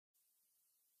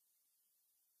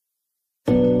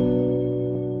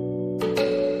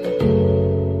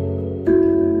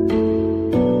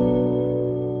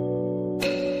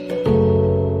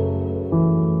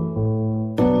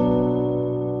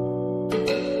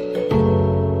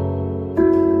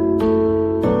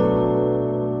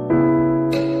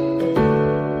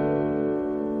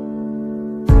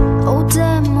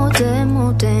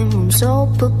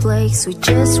breaks with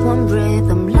just one breath.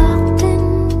 I'm locked in.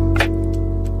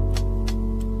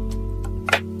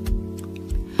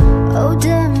 Oh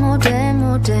damn, oh damn,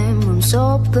 oh damn, I'm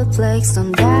so perplexed,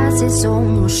 and that is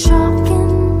almost shocking.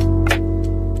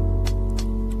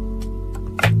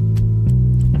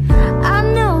 I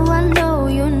know,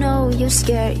 you know, you're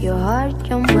scared. Your heart,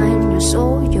 your mind, your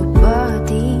soul, your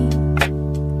body.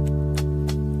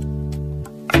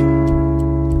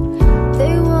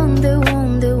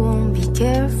 They won't be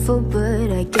careful,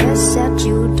 but I guess that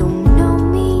you don't know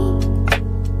me.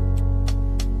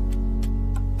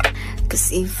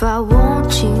 'Cause if I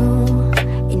want you,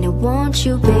 and I want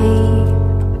you, babe,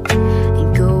 and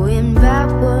going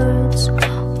backwards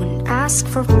wouldn't ask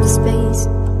for space.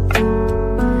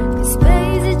 'Cause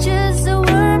space is just a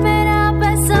word made up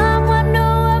by someone who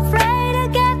afraid to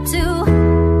get too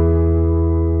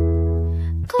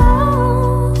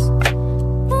close.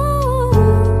 Ooh,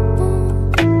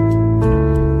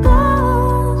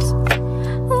 close.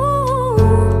 Ooh,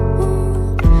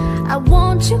 I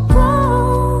want you close.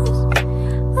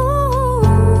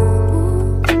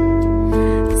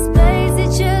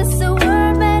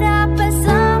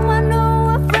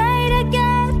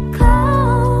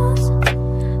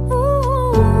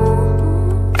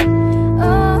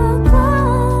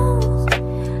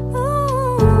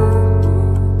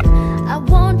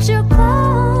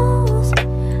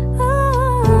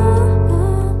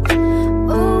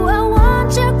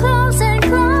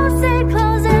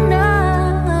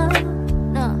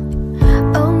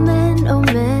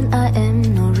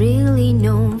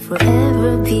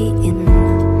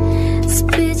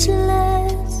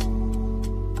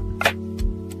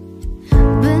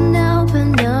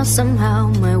 Somehow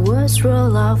my words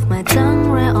roll off my tongue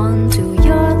right onto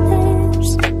your lips.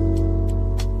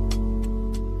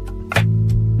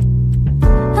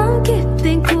 I'm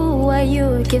keeping cool while you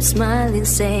keep smiling,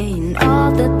 saying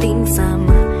all the things I'm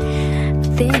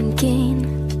thinking.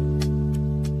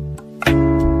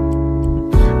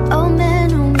 Oh man,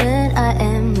 I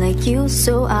am like you,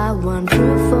 so I want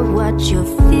proof of what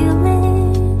you're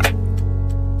feeling.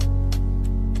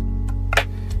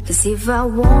 'Cause if I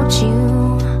want you,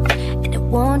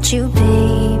 want you,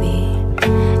 baby,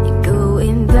 and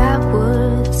going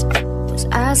backwards was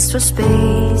ask for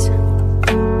space.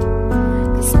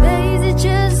 'Cause space is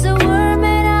just a word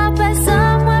made up by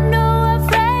someone who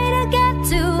afraid to get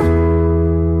too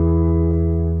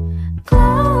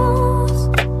close.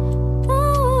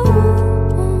 Ooh,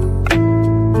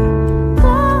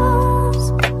 close.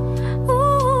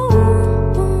 Ooh,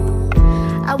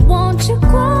 I want you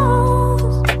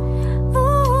close.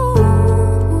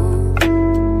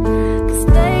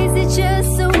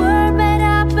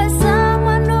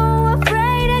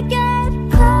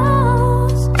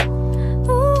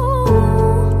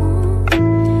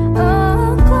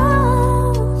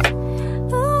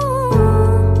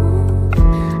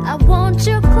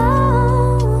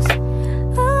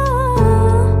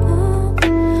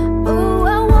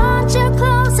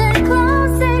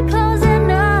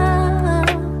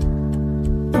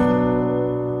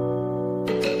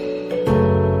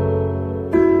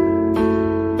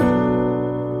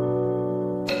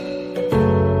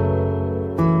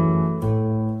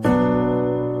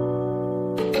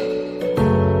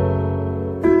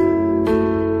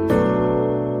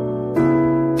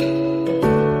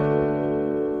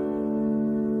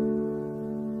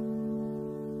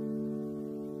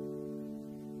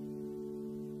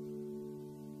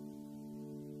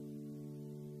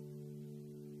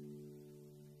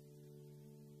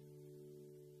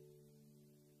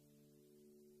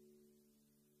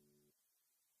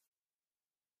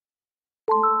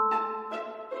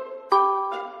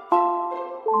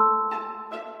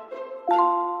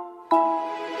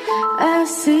 I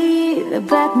see the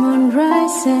black moon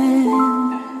rising.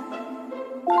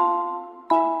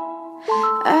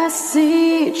 I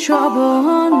see trouble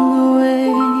on the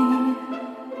way.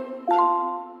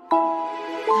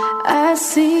 I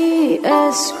see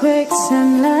earthquakes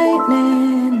and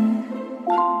lightning.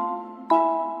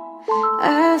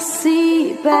 I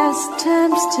see best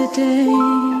times today.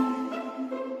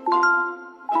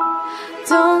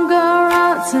 Don't go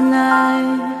out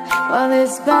tonight, well,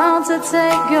 it's bound to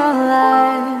take your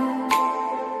life.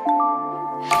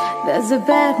 There's a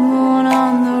bad moon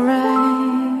on the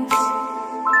rise.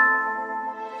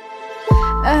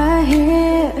 I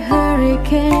hear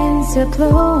hurricanes are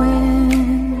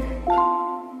blowing.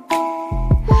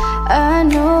 I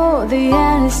know the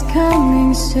end is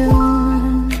coming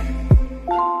soon.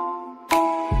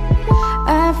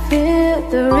 I feel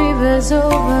the rivers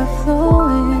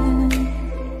overflowing.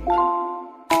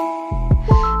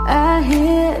 I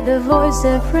hear the voice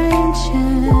of rain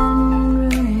and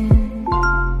ruin.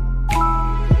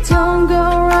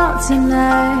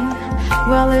 tonight,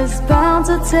 well, it's bound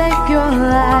to take your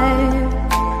life.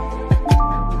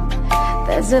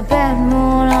 There's a bad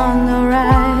moon on the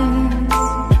rise.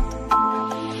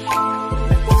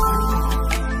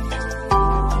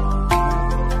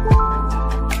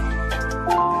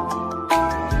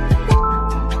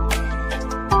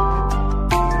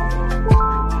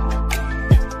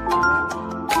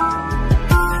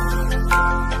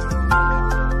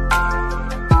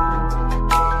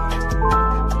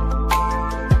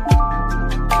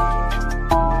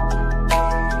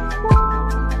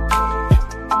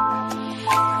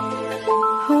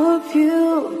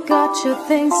 Your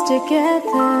things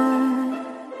together.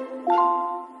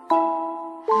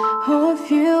 Hope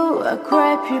you are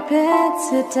quite prepared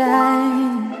to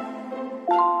die.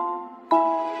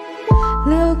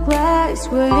 Look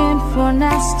like we're in for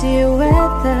nasty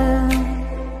weather.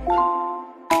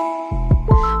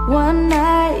 One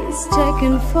night's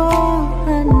taken for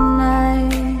a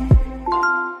night,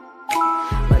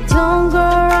 but don't go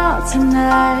out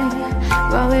tonight,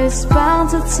 well, it's bound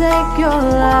to take your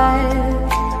life.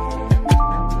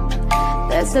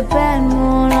 There's a bad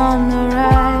moon on the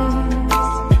rise.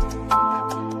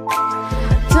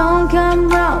 Don't come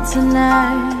round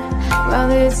tonight,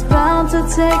 well, it's bound to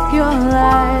take your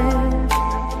life.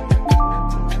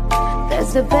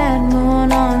 There's a bad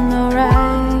moon on the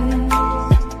rise.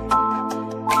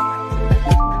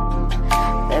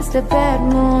 There's the bad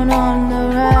moon on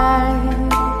the rise.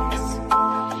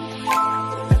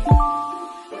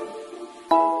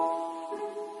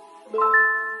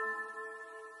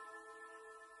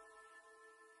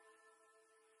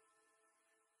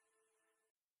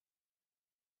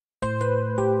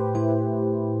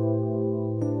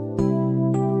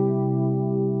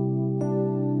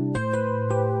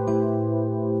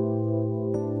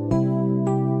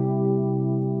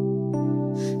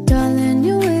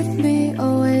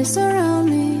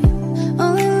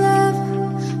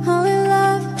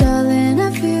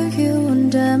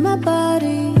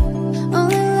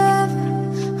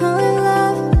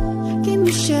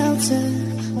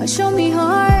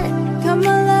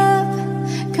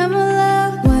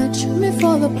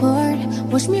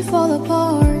 Watch me fall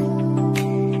apart.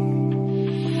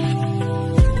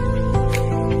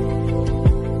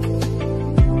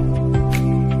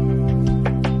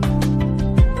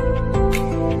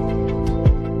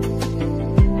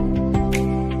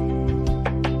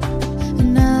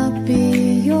 And I'll be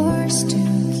yours to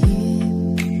keep.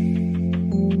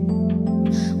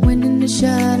 When in the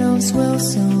shadows will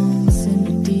songs in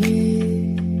the deep.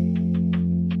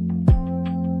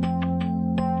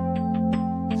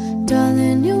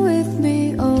 Darling, you're with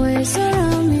me, always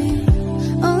around me.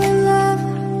 Only love,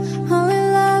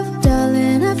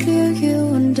 darling, I feel you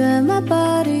under my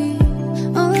body.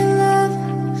 Only love,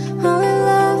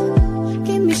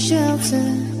 give me shelter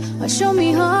or show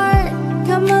me heart.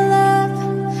 Come on, love,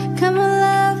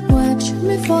 watch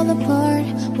me fall apart,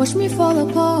 watch me fall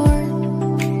apart.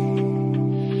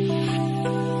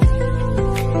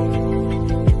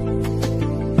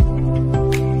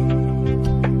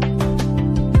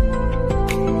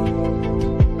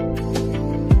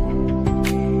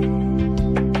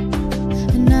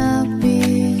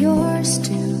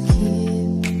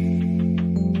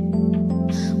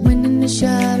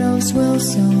 Shadows will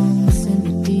songs in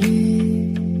the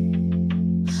deep.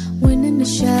 When in the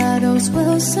shadows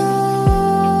will song.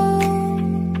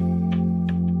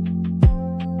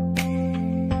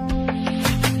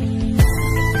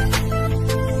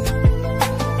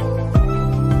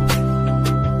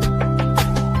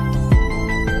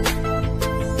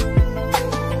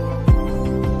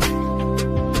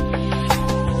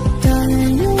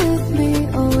 Darling, you're with me,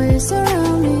 always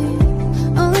around me.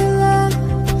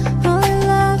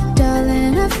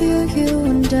 You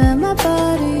under my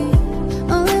body.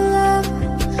 Only love,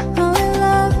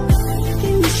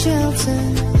 give me shelter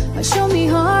or show me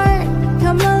heart.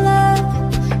 Come on, love,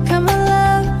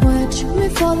 watch me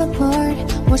fall apart,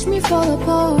 watch me fall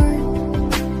apart.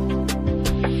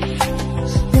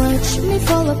 Watch me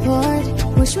fall apart,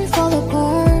 watch me fall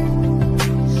apart.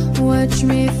 Watch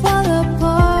me fall apart.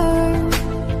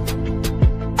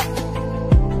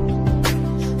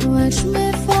 Watch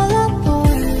me fall apart.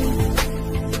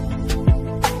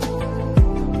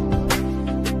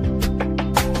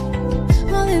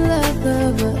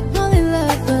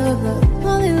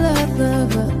 Only love,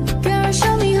 girl,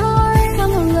 show me heart.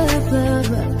 Come on, love,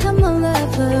 come on,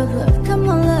 love, come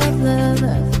on,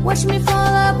 love. Watch me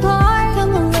fall apart.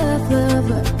 Come on, love,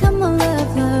 come on,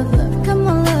 love, come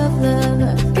on,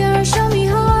 love. Girl, show me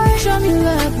heart. Show me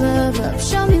love,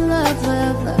 show me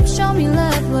love, show me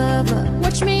love.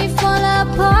 Watch me fall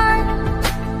apart.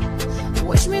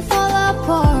 Watch me me fall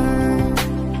apart.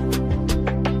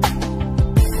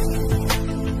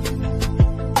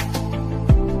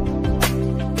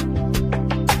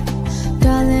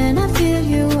 Darling, I feel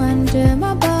you under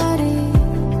my body.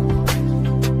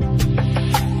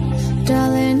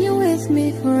 Darling, you're with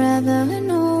me forever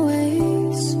and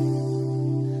always.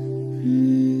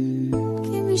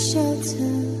 Give me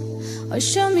shelter or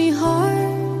show me heart,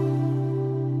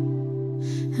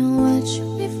 and watch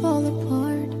me fall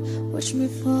apart, watch me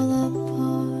fall apart.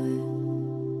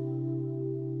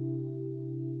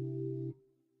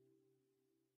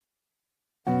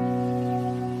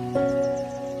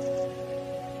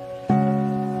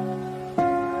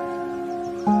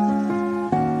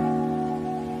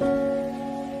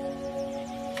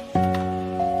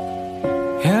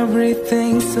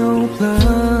 Everything's so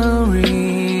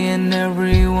blurry and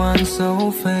everyone's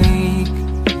so fake,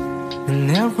 and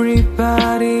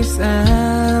everybody's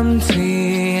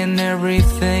empty and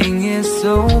everything is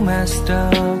so messed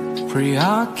up.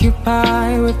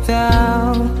 Preoccupied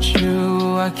without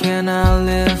you, I cannot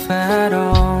live at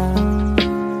all.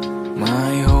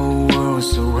 My whole world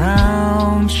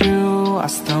surrounds you, I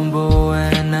stumble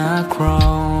and I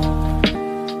crawl.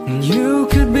 And you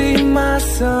could be my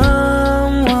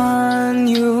someone,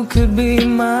 you could be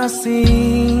my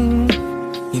scene.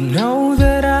 You know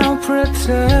that I'll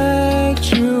protect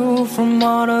you from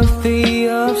all of the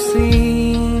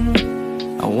obscene.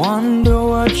 I wonder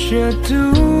what you're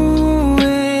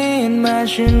doing,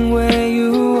 imagine where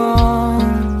you are.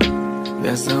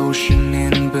 There's ocean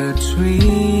in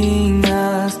between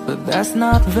us, but that's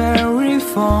not very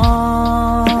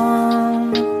far.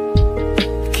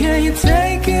 Can you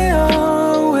take it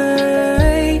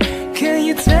away? Can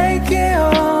you take it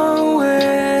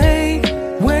away?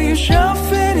 Where you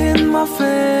shove it in my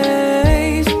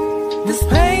face, this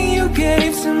pain you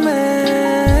gave to me.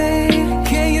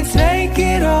 Can you take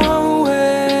it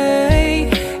away?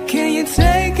 Can you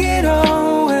take it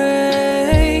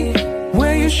away?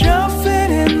 Where you shove it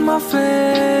in my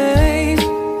face.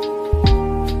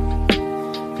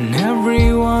 And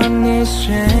everyone is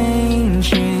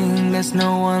changing, there's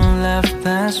no one left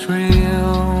that's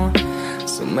real.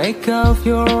 So make up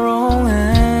your own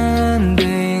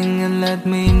ending and let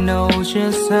me know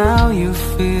just how you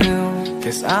feel.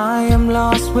 'Cause I am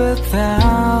lost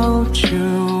without you,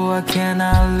 I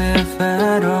cannot live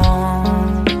at all.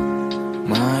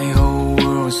 My whole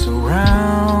world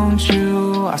surrounds you,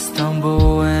 I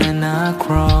stumble and I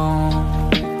crawl.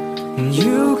 And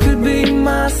you could be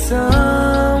my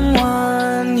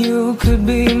someone, you could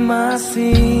be my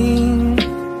scene.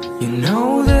 You know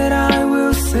that I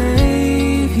will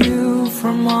save you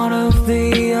from all of the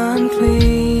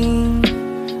unclean.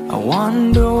 I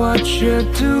wonder what you're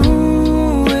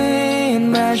doing,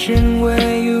 imagine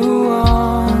where you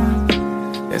are.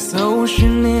 There's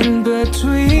ocean in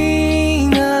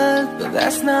between us, but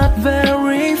that's not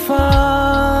very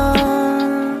far.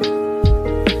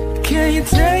 Can you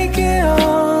take it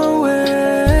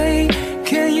away?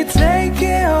 Can you take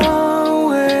it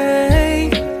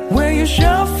away? Where you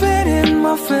shove it in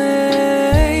my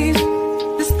face,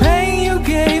 this pain you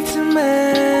gave to me.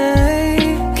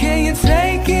 Can you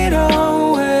take it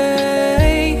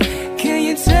away? Can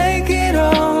you take it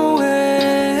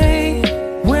away?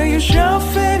 Where you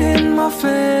shove it in my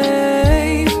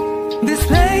face, this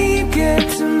pain you gave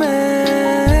to me.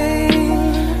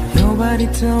 Nobody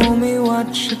told me what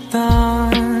you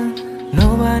thought,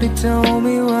 nobody told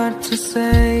me what to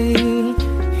say.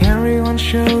 Everyone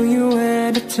show you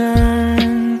where to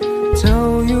turn,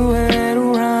 told you where to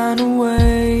run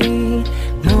away.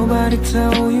 Nobody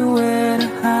told you where to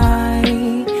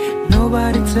hide,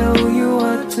 nobody told you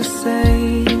what to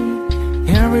say.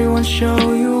 Everyone show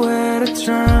you where to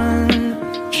turn,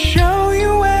 show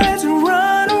you where to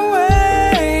run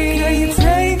away. Can you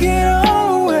take it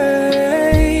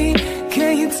away?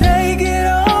 Can you take it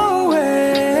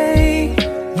away?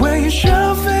 Where you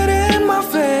shove it in my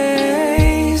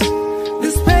face,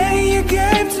 this pain you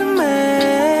gave to me.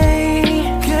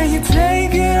 Can you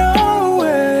take it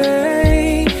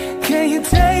away? Can you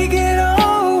take it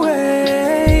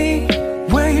away?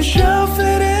 Where you shove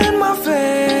it in my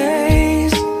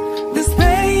face, this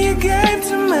pain you gave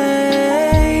to me.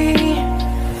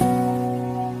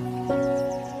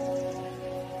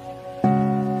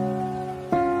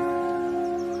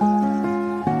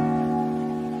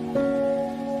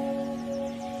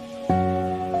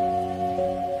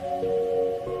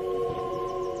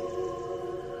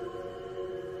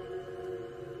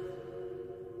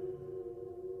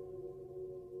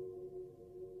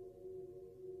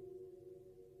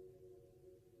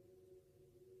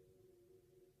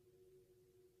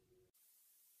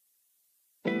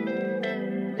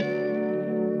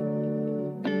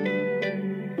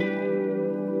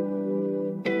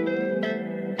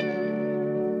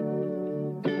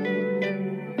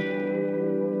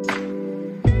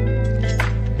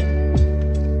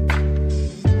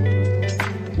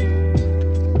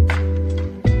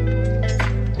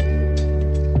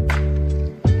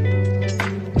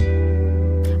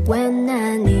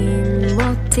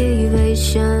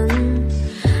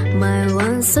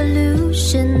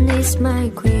 my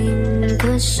queen,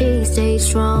 'cause she stays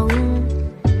strong.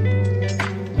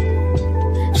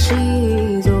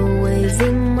 She's always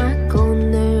in my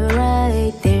corner,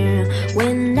 right there.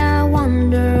 When I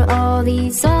wonder, all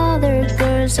these other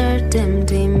girls are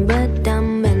tempting, but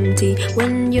I'm empty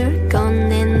when you're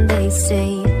gone. And they say,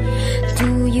 do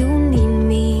you need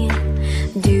me?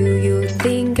 Do you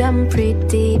think I'm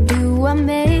pretty? Do I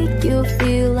make you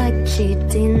feel like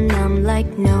cheating? I'm like,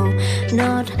 no,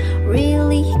 not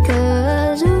really,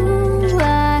 'cause ooh,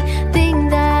 I think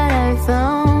that I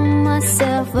found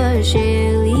myself a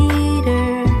cheerleader.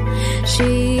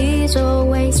 She's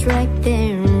always right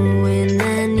there when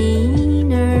I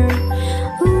need her.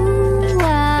 Ooh,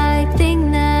 I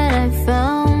think that I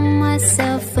found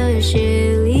myself a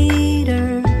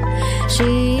cheerleader.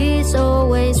 She's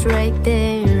always right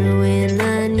there when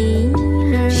I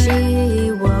need her.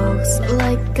 She walks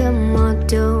like a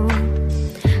model.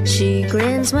 She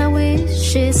grants my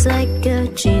wishes like a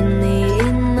genie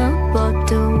in a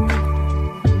bottle.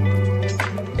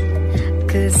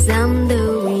 'Cause I'm the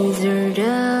wizard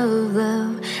of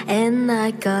love, and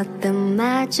I got the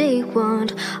magic wand.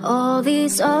 All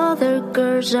these other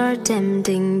girls are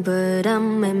tempting, but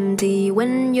I'm empty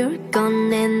when you're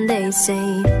gone. And they say,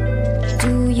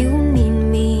 do you need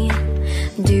me?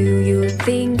 Do you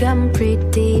think I'm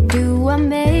pretty? Do I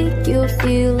make you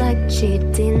feel like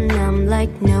cheating? I'm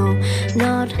like, no,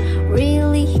 not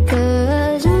really,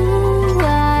 'cause ooh,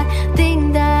 I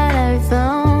think that I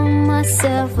found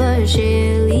myself a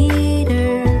cheerleader.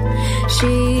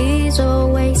 She's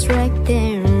always right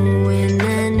there when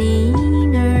I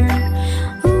need her.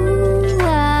 Ooh,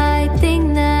 I think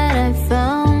that I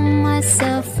found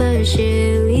myself a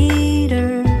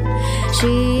cheerleader.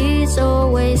 She's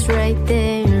always right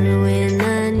there when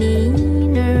I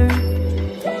need her.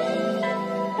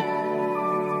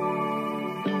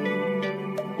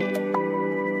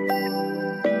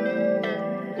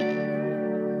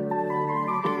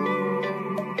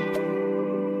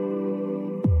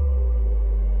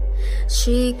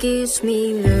 She gives me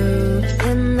love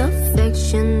and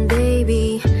affection,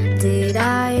 baby. Did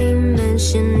I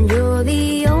mention you're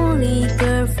the only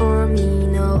girl for me?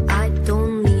 No, I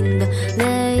don't mean the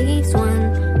next one.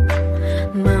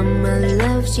 Mama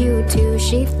loves you too.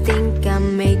 She think I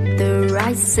made the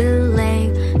right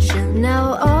selection. Now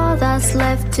all that's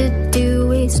left to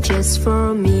do is just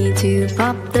for me to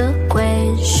pop the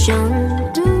question.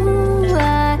 Do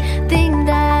I think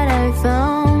that I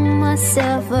found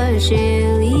myself a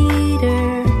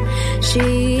cheerleader?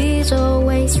 She's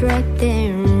always right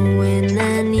there when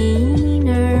I need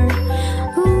her.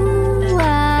 Ooh,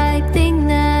 I think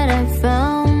that I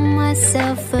found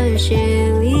myself a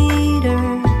cheerleader.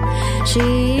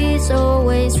 She's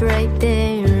always right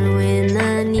there when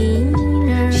I need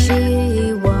her. She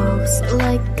walks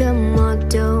like a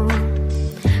model.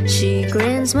 She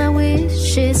grants my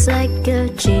wishes like a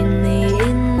genie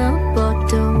in a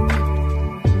bottle.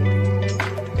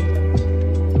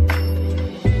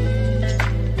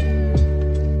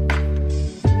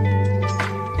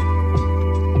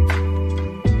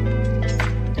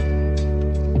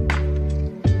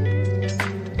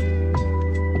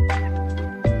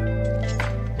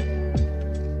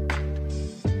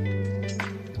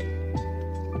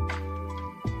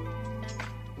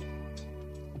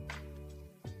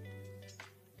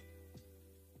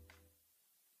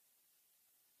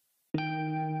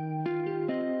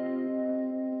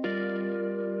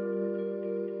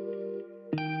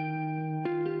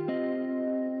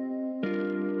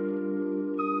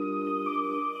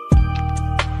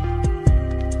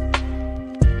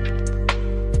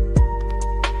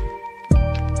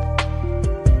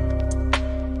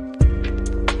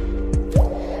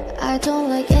 I don't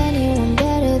like anyone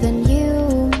better than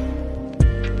you.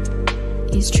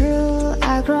 It's true,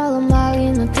 I crawl a mile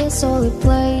in a desolate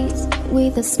place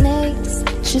with the snakes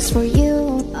just for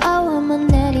you. Oh, I'm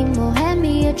an animal, hand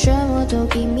me a tremor, don't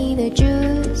give me the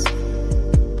juice.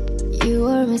 You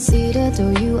are my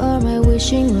citadel, you are my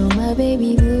wishing room, my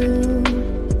baby blue.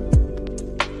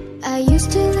 I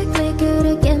used to like liquor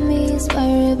to get me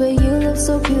inspired, but you look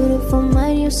so beautiful,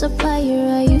 my new supplier.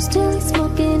 I used to like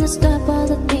smoking to stop all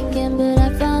the thinking, but I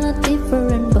found a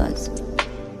different buzz.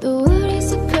 The word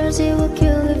is a curse, it will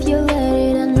kill if you let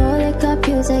it. I know they got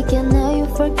pills, I can now you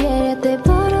forget it. They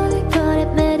bottle, they call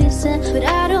it medicine, but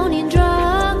I don't need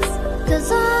drugs,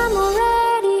 'cause I'm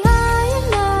already high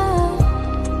enough.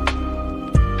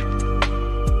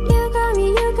 You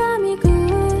got me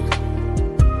good.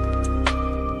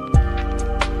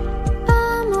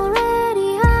 I'm already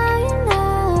high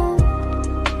enough.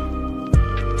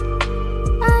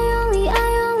 I only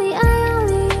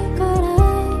got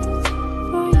eyes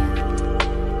for you.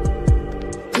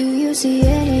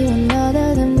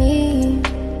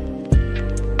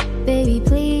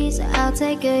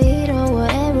 like a hit or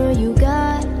whatever you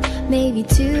got. Maybe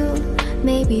 2,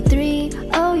 maybe 3.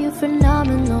 Oh, you're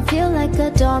phenomenal. Feel like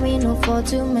a domino, fall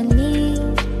to my knees.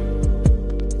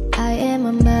 I am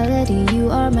a melody, you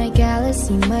are my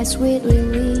galaxy, my sweet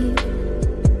relief.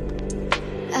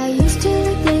 I used to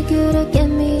look like you to get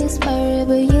me inspired,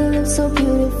 but you look so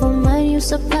beautiful, my new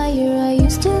supplier. I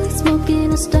used to like smoking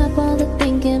and stop all the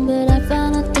thinking, but I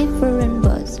found a different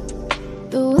buzz.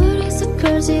 The word is a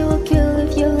curse, it will kill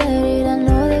if you let it. I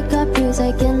know they got pills,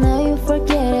 I can let you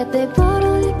forget it. They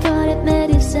probably got it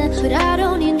medicine, but I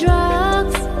don't need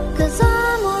drugs, cause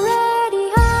I'm already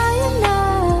high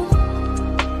enough.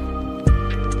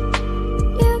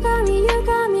 You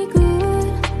got me good.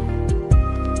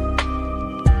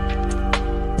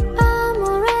 I'm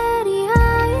already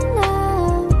high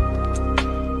enough.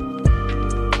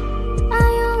 I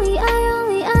only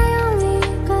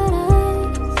got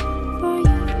eyes for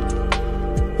you.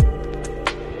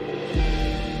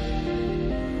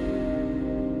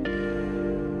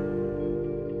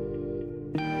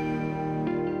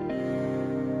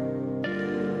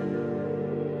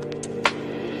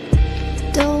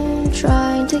 Don't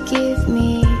try to give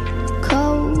me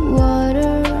cold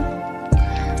water.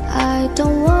 I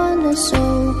don't wanna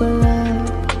sober up.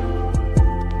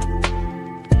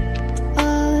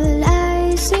 All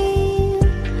I see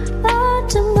are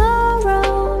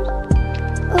tomorrow.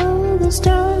 All the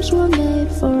stars were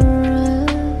made for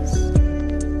us.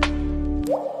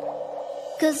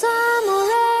 Cause I'm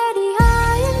already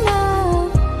high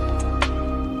enough.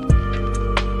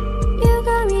 You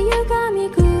got me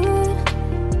good.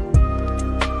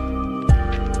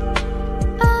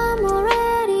 I'm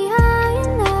already high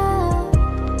enough.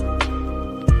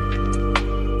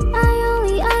 I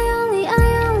only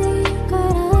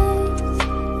got eyes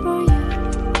for you.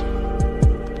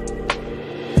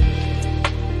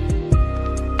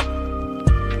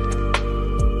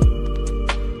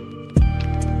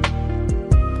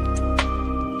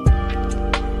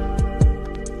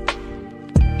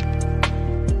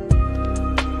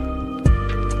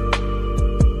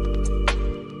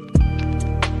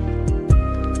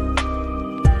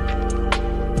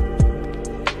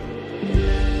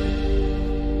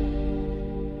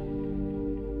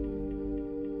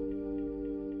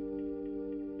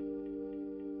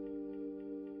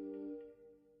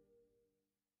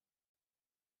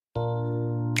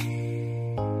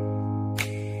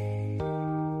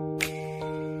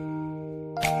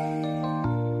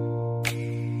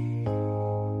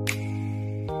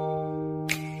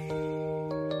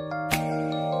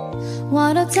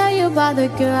 Wanna tell you about the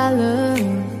girl I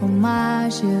love. Oh my,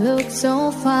 she looks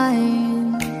so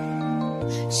fine.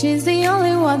 She's the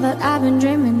only one that I've been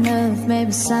dreaming of.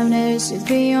 Maybe someday she'll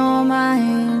be all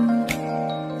mine.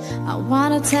 I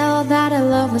wanna tell her that I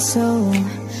love her so.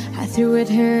 I threw at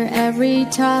her every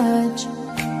touch.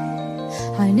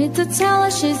 I need to tell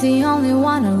her she's the only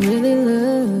one I really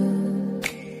love.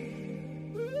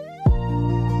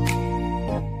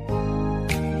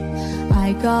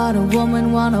 I got a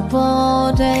woman, want a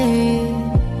all day.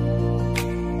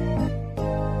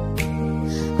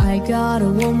 I got a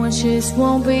woman, she just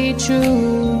won't be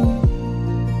true.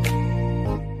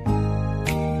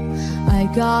 I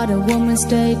got a woman,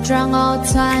 stay drunk all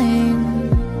time.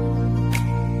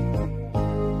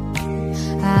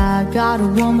 I got a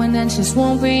woman and she just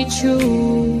won't be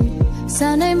true.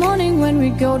 Sunday morning when we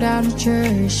go down to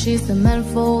church, she's the man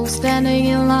folk standing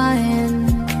in line.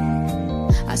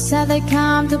 I said they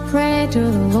come to pray to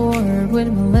the Lord with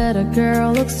my little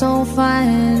girl, looks so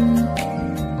fine.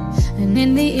 And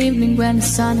in the evening when the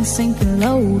sun is sinking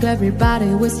low,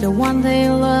 everybody with the one they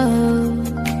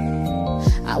love.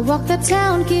 I walk the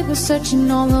town, keep on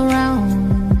searching all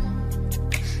around,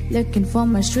 looking for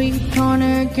my street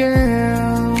corner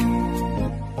girl.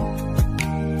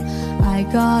 I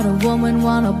got a woman,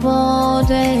 want a all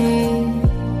day.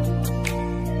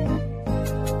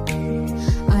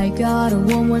 I got a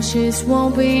woman, she just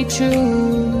won't be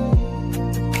true.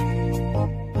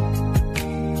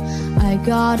 I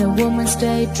got a woman,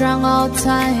 stay drunk all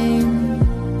time.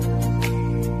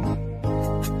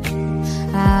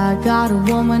 I got a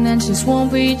woman and she just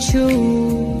won't be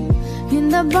true. In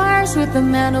the bars with the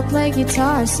man who play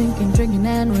guitar, singing, drinking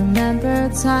and remember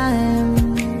time.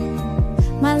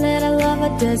 My little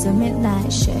lover does a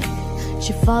midnight shake.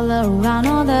 She follow around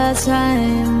all the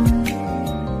time.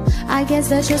 I guess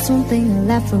there's just one thing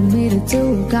left for me to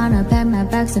do. Gonna pack my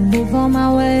bags and move on my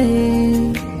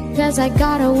way. Cause I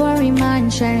got a worry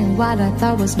mind, sharing what I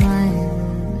thought was mine.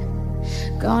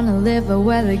 Gonna live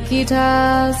where the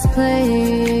guitars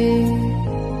play.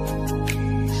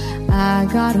 I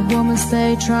got a woman,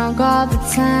 stay drunk all the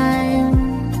time.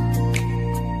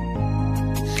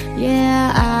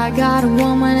 Yeah, I got a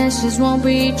woman and she won't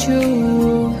be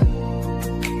true.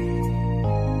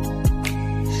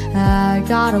 I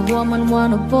got a woman,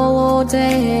 wanna ball all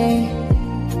day.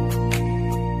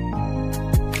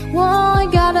 Well, I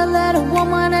got a little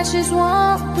woman and she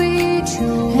won't be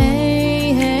true.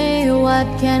 Hey, hey, what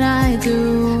can I do?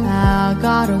 I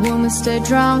got a woman stay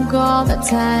drunk all the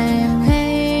time.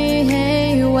 Hey,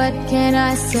 hey, what can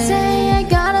I say? Say I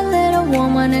got a little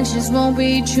woman and she won't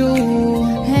be true.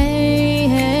 Hey,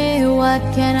 hey, what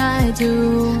can I do?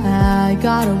 I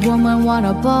got a woman,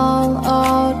 wanna ball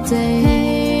all day.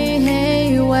 Hey,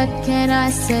 hey, what can I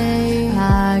say?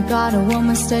 I got a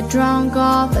woman stay drunk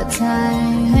all the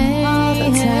time. Hey,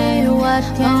 hey, what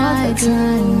can I do?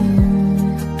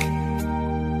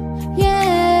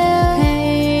 Yeah,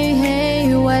 hey,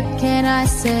 hey, what can I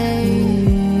say?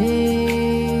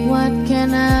 What can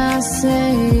I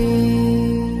say?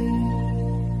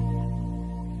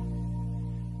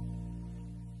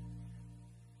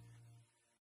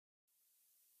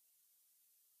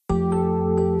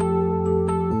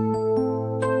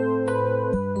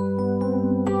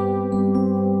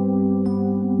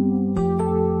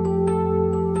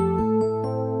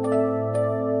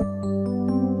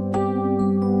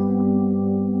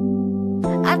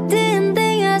 I didn't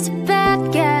think I was a bad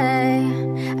guy.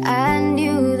 I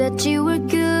knew that you were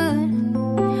good.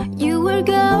 You were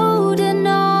golden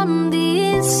on the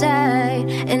inside,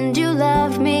 and you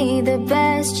loved me the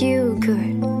best you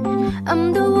could.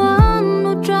 I'm the one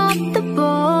who dropped the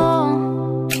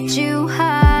ball too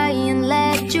high and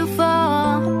let you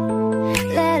fall.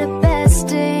 Let the best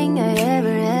thing I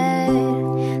ever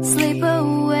had slip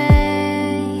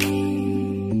away.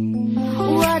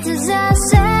 What does that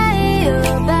say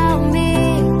about me?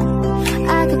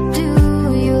 I could do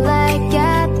you like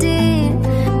I did,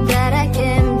 that I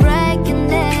can break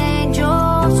an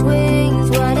angel's wings.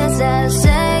 What does that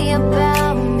say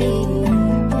about me?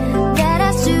 That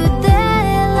I stood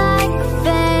there like a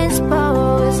fence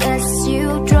post as you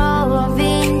drove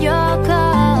in your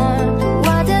car.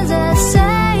 What does that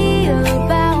say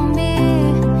about me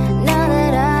now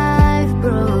that I've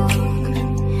broke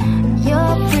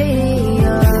your pretty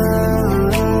heart?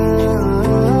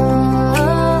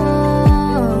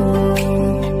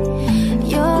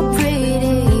 Your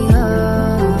pretty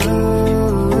heart.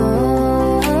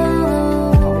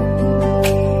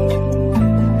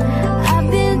 I've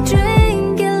been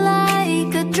drinking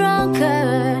like a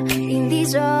drunkard in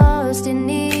these Austin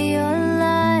neon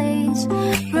lights,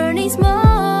 burning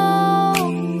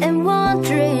smoke and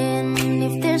wondering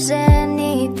if there's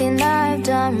anything I've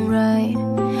done right.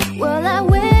 Well, I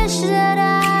wish that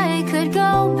I could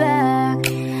go back,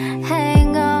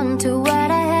 hang on to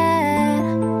what I had,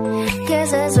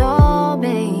 'cause that's all,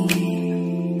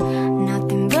 babe,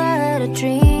 nothing but a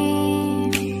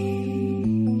dream.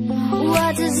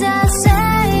 What does that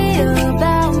say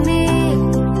about me?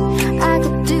 I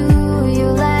could do you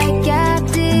like I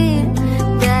did,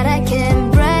 that I can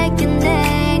break an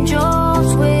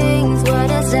angel's wings. What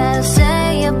does that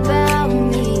say about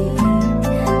me?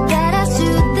 That I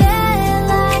stood there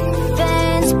like a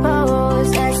fence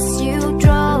post as you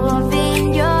drove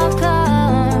in your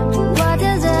car. What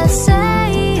does that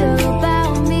say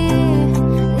about me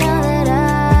now that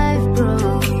I've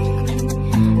broke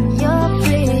your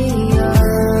pretty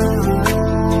heart?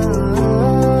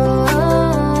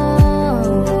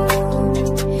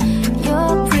 Your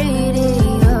pretty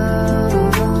heart.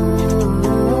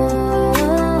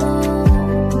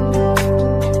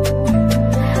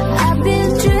 I've been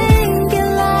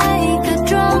drinking like a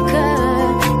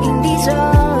drunkard in these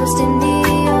Austin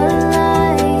neon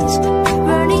lights,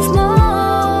 burning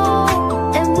smoke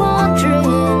and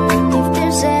wondering if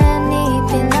there's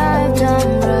anything I've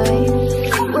done right.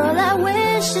 Well, I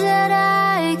wish that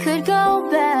I could go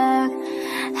back,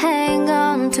 hang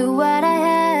on to what I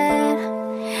had,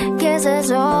 'cause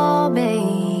that's all,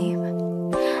 babe,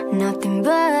 nothing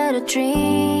but a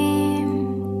dream.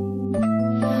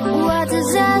 What does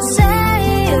that say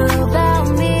about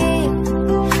me?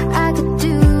 I could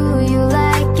do you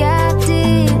like I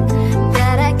did,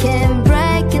 that I can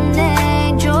break an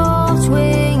angel's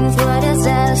wings. What does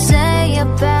that say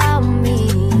about me?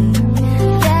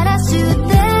 That I stood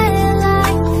there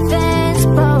like a fence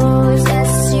post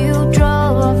as you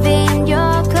drove in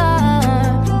your car.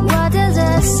 What does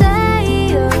that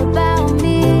say about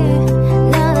me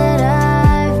now that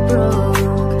I've broke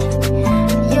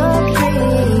your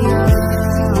pretty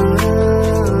heart?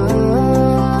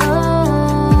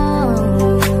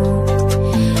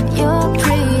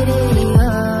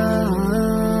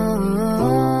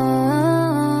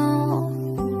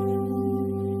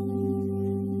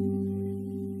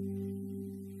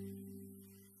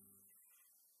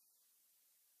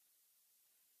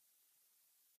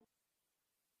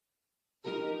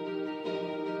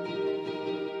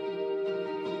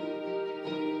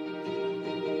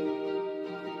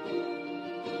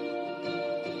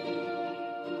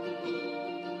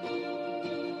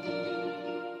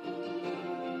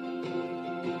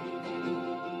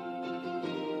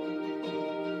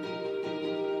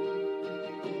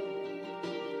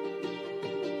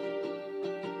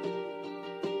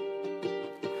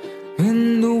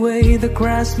 In the way the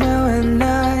grass smells at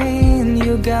night,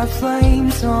 you got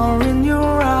flames all in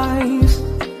your eyes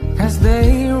as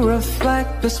they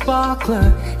reflect the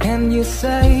sparkler, and you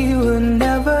say you will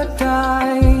never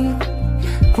die.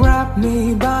 Grab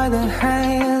me by the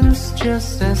hands,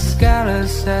 just as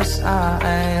callous as I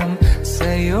am.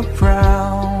 Say you're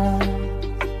proud.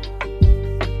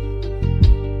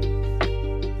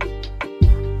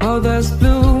 Oh, there's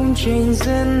blue jeans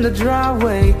in the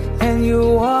driveway, and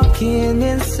you're walking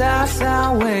in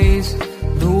sideways.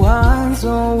 The ones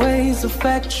always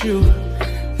affect you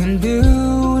in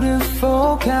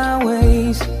beautiful kind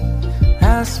ways.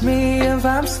 Ask me if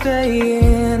I'm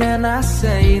staying, and I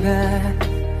say that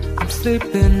I'm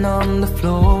sleeping on the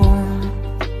floor.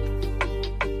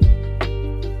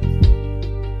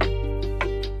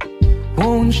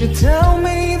 Won't you tell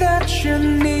me that you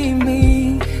need me?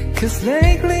 'Cause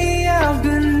lately I've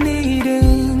been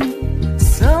needing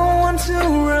someone to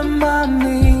remind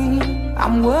me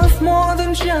I'm worth more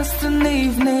than just an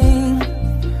evening.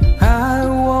 I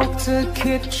walk the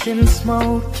kitchen,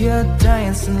 smoke, you're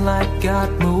dancing like God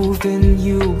moved in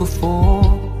you before.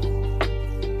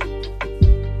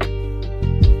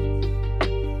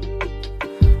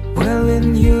 Well, in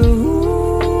you,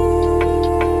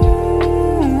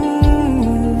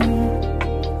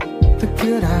 the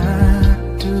good I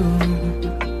do,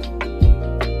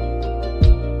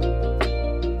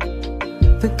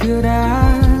 the good I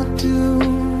do,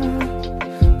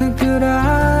 the good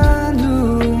I do,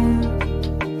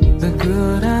 the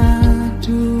good I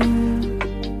do.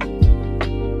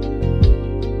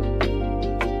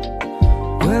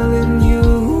 Well, in you,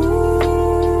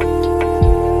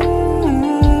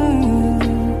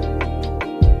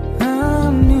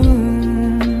 I'm new.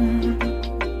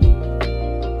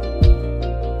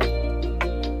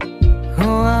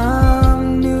 Oh, I'm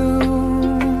new.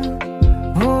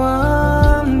 Oh,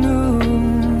 I'm new.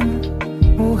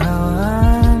 Oh, how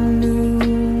I'm new.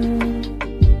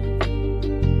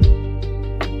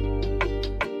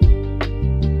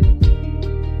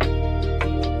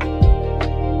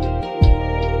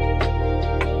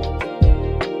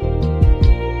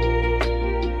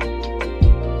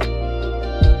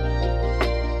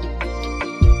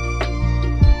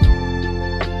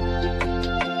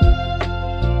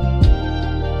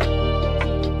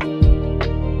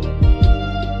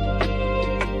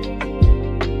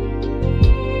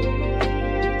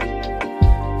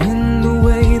 In the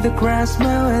way the grass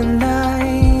smells at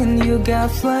night, you got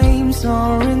flames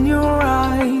all in your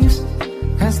eyes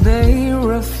as they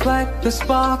reflect the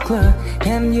sparkler,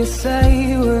 and you say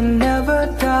you will never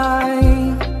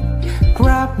die.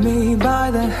 Grab me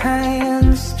by the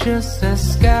hands, just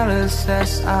as callous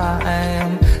as I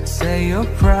am. Say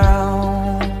you're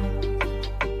proud.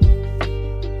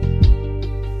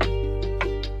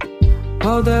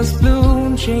 Oh, there's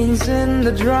blue jeans in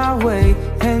the driveway,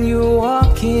 and you're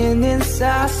walking in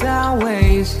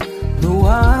sideways. The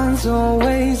ones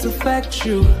always affect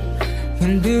you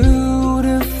in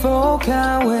beautiful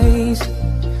kind ways.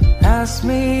 Ask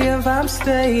me if I'm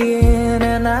staying,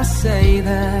 and I say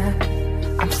that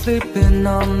I'm sleeping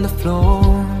on the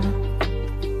floor.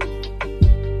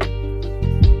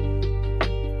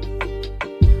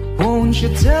 Won't you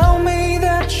tell me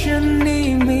that you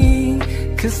need me?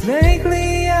 'Cause lately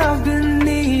I've been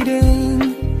needing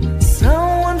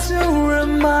someone to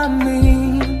remind me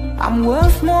I'm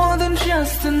worth more than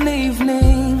just an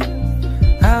evening.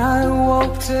 I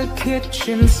walk the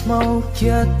kitchen, smoke,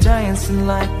 you're dancing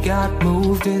like God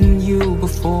moved in you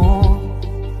before.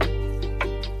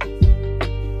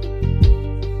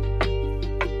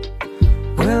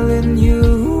 Well, in you,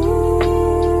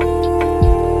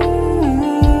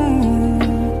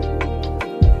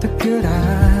 the good I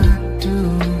do,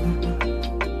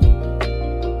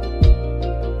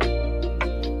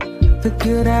 the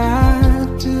good I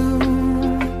do,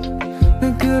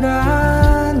 the good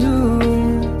I do,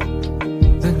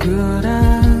 the good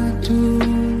I do.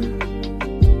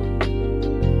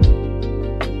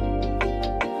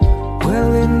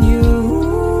 Well, in you,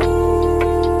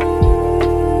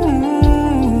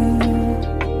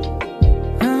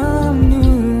 I'm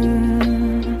new.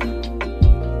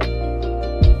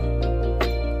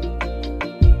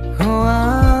 Oh,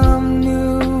 I'm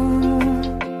new.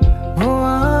 Oh,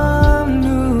 I'm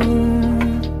new.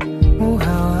 Oh,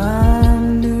 how I'm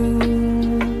new.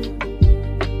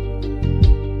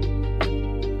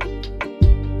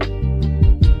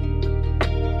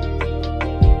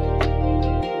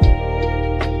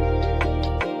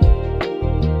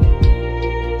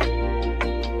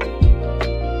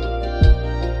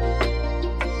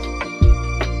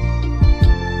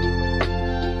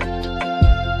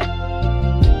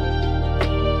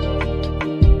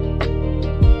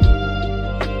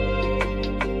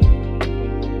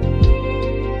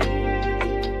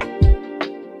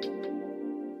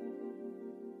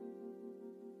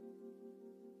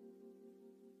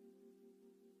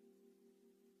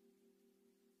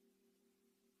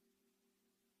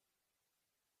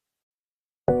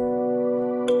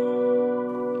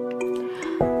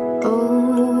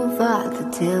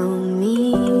 tell me,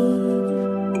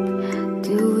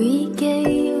 do we get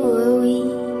what we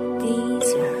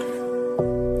deserve?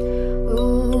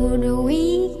 Oh, do we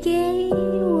get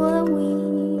what we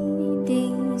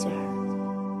deserve?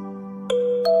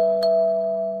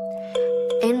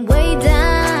 And way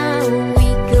down we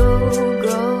go,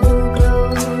 go, go,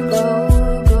 go,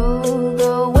 go,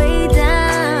 go. Way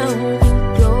down we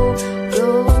go, go,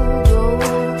 go,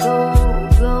 go,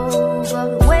 go, go.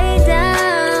 Way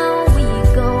down we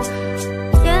go,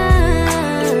 yeah.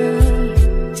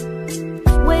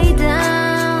 Way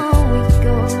down we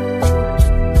go.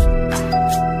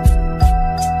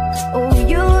 Oh,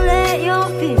 you let your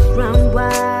feet run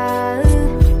wild.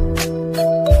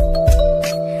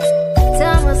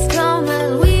 Time has come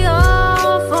and we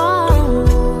all fall,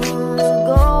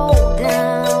 go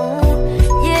down,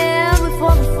 yeah,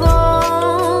 before we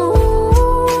fall.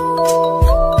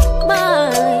 But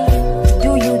do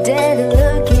you dare to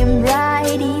look him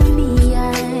right in the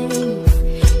eye?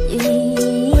 Yeah.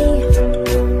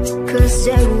 'Cause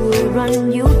they will run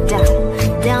you down,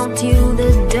 down to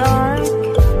the dark.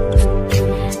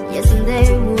 Yes, and they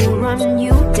will run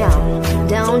you down,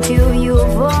 down till you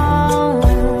fall.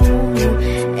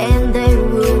 And they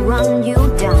will run you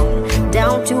down,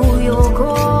 down to your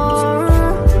core.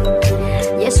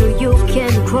 Yes, so you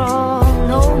can crawl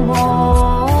no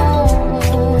more.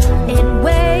 And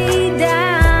way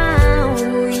down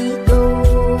we go,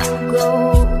 go,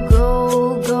 go,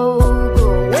 go, go.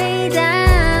 Way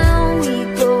down we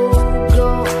go,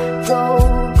 go, go,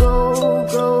 go,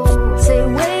 go. Say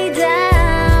way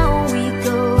down we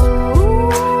go.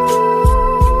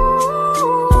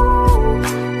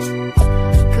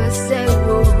 'Cause they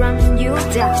will run you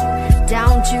down,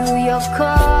 down to your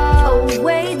core.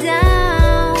 Way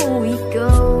down we go.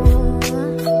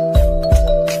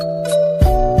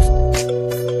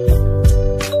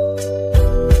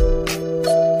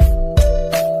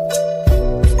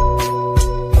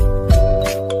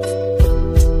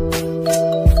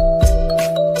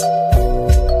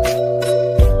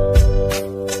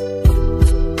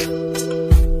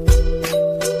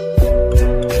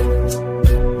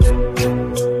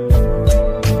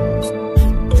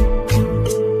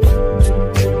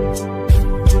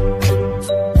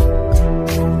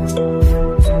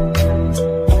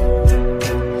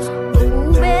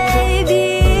 Ooh, baby,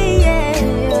 yeah.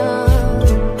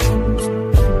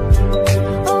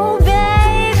 Oh,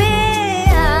 baby,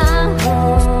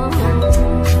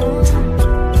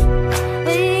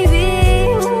 baby,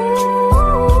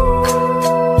 ooh.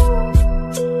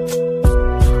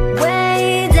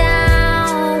 Way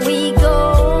down we go.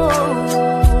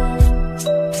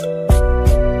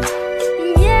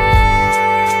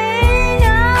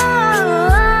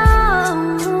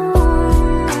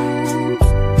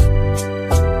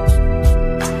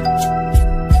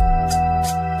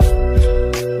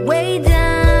 Way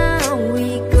down we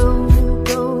go,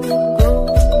 go, go,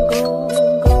 go,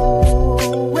 go.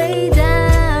 Way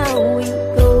down we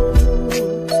go.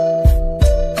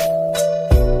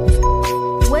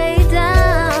 Way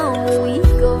down we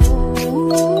go.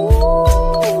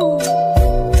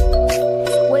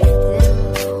 Way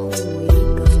down we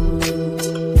go.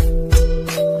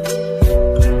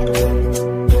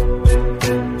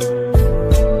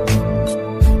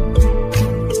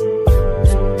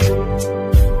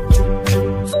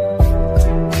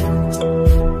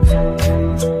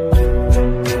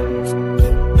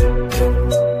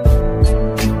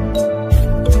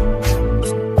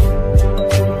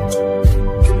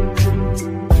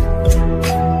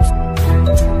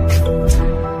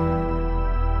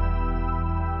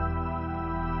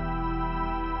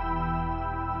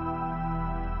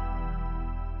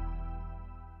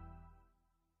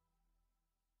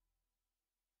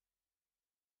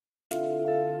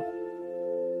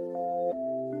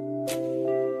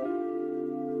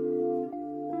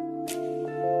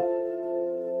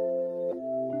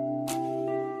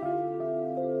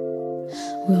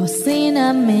 Well, seen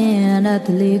a man at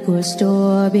the liquor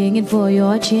store begging for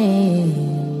your chain.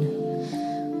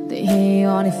 The hair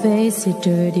on his face, his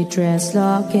dirty dress,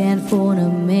 lock and phone a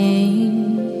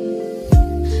man.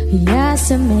 He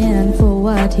asked a man for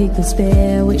what he could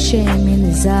spare with shame in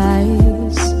his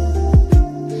eyes.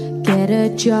 Get a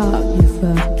job, you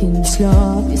fucking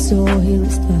slob, it's all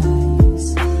his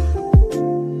thighs.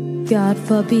 God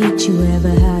forbid you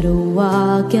ever had to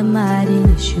walk a mile in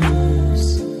his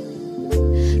shoes.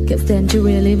 'Cause then you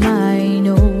really might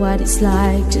know what it's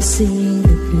like to sing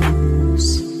the blues.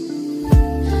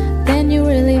 Then you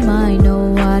really might know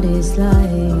what it's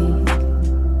like.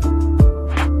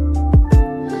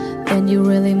 Then you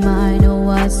really might know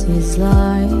what it's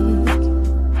like.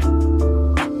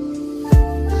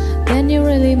 Then you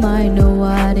really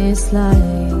it's like.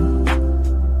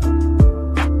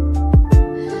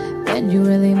 Then you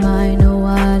really might know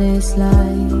what it's like.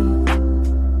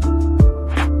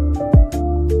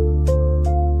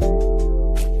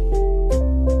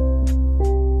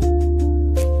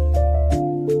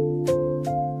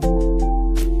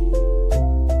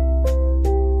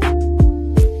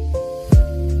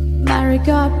 Mary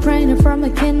got pregnant from a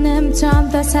kid named Tom.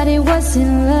 That said he was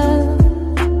in love.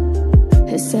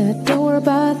 He said, don't worry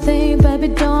about a thing, baby,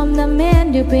 don't. The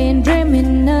man you've been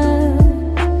dreaming of.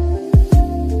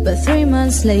 But 3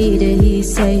 months later he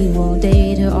said he won't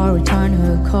date her or return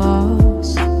her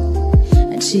calls.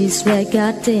 And she swear,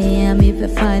 goddamn, if I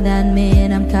find that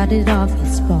man, I'm cutting off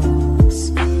his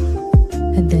balls.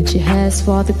 And then she heads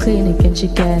for the clinic and she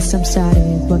gets I'm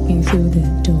started walking through the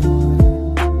door.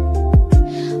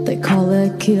 They call her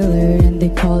killer and they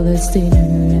call her sinner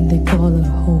and they call her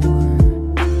whore.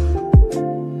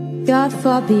 God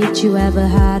forbid you ever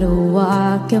had to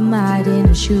walk a mile in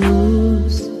her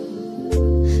shoes.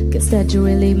 Cause that you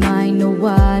really might know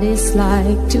what it's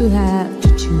like to have to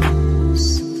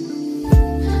choose.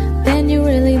 Then you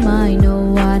really might know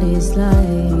what it's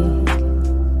like.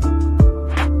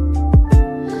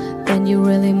 Then you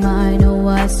really might know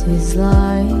what it's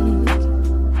like.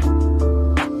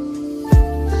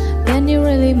 Then you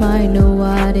really might know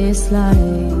what it's like.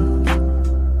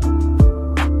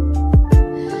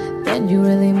 Then you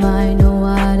really might know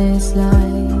what it's like.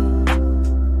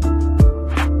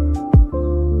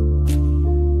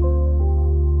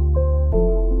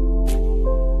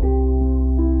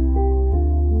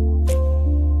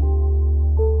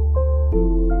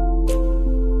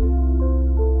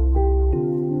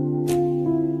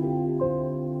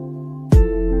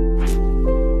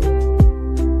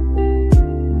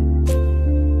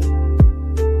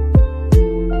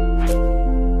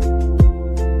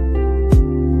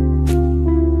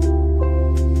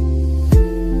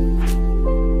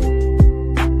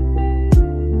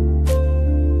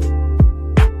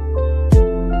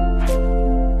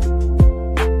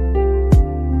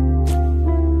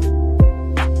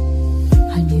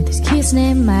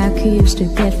 Named Mark, he used to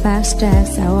get fast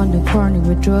stacks out on the corner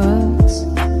with drugs.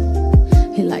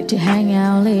 He liked to hang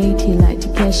out late, he liked to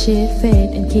get shit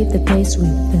fed and keep the pace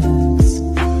with thugs.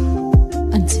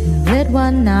 Until late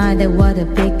one night there was a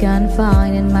big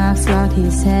gunfight and Mark lost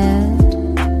his head.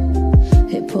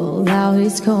 He pulled out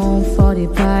his Colt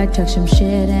 45, took some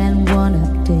shit and wound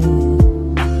up dead.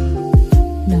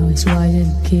 Now his wife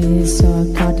and kids are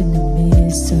caught in the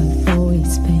midst of all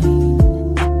his pain.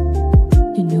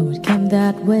 You know it came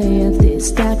that way, at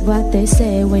least that's what they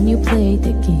say when you play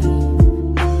the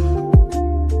game.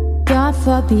 God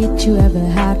forbid you ever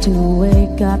have to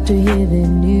wake up to hear the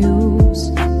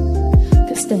news.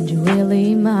 Cause then you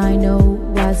really might know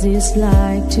what it's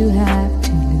like to have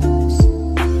to lose.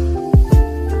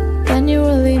 Then you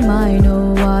really might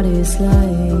know what it's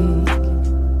like.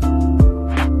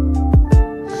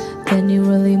 Then you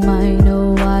really might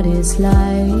know what it's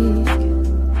like.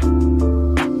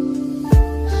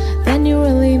 Then you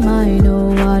really might know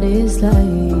what it's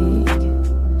like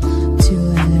to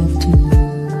have to lose.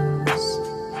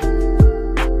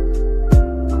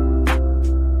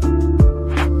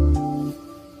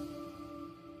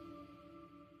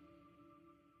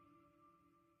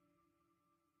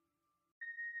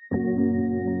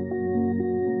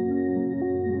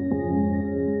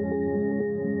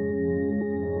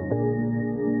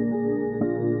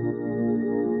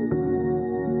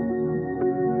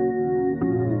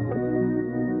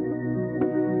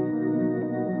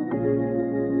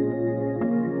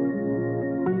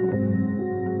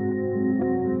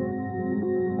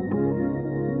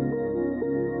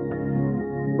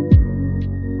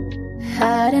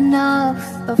 Had enough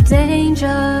of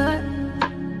danger.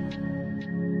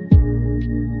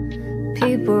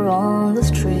 People on the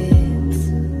streets.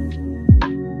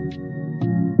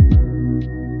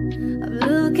 I'm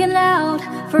looking out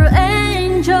for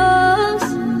angels.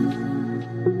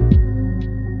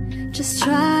 Just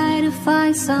try to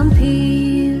find some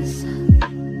peace.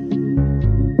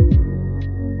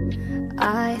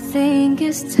 I think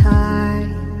it's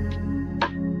time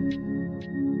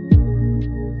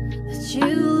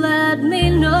you let me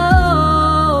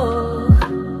know.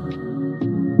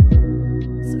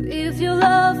 So if you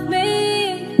love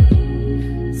me,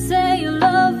 say you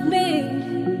love me.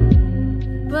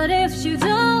 But if you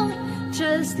don't,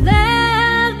 just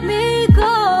let me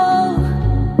go.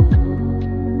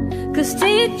 Cause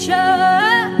teacher,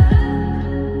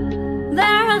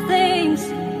 there are things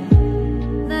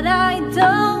that I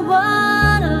don't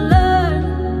wanna learn.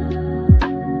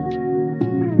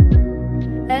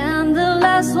 And the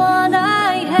last one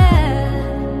I had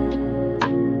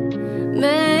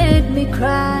me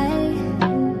cry.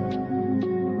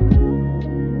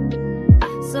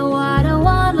 So I don't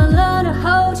wanna learn to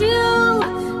hold you,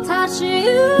 touch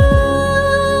you,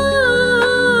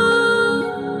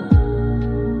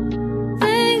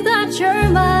 think that you're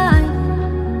mine,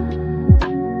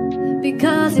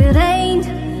 because it ain't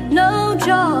no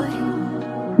joy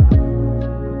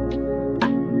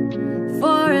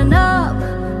for an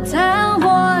uptown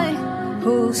boy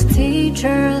whose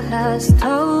teacher has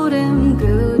told him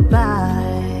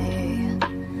goodbye,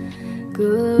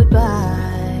 goodbye.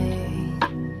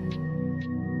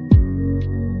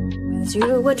 When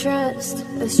you were just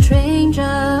a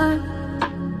stranger,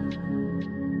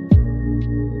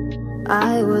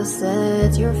 I was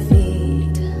at your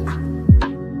feet.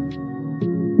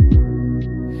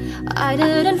 I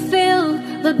didn't feel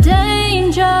the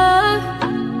danger.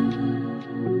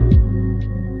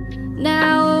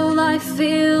 Now I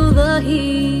feel the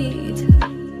heat.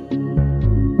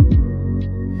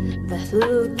 That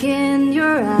look in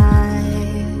your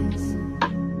eyes,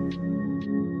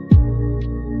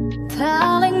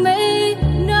 telling me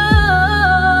no.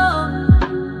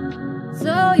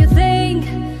 So you think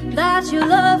that you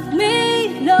love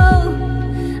me, no,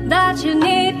 that you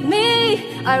need me.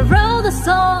 I wrote the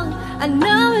song, I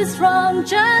know it's wrong,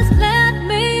 just let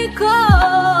me go.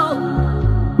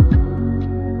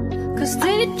 'Cause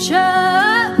teacher,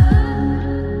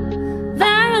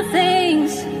 there are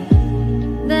things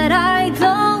that I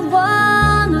don't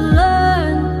want to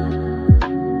learn.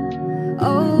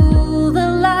 Oh, the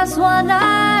last one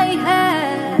I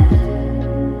had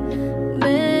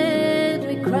made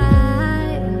me cry.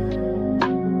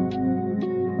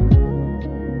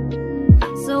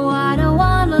 So I don't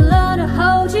want to learn to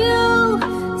hold you,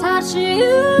 touch you,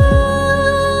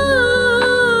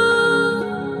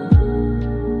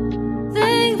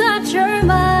 you're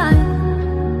mine,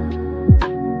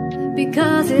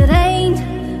 because it ain't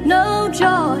no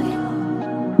joy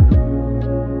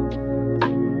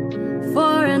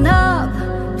for an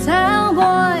uptown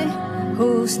boy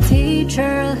whose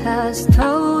teacher has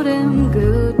told him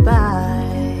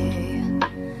goodbye,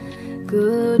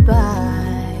 goodbye.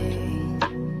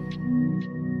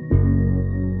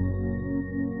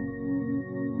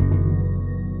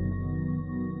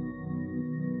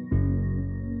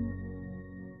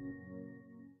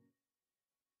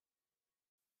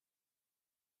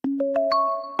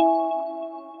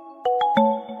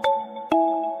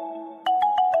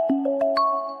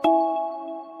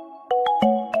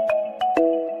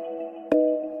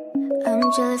 I'm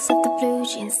jealous of the blue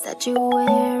jeans that you're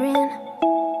wearing,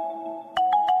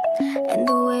 and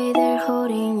the way they're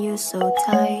holding you so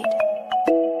tight.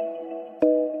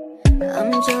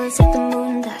 I'm jealous of the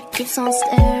moon that keeps on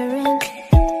staring,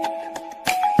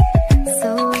 so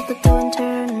lock the door and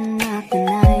turn up the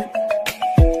night.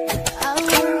 I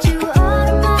want you all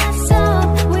to myself,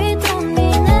 we don't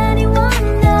need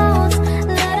anyone else.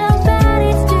 Let our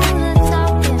bodies do the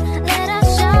talking, let our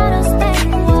shadows take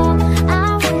a walk. I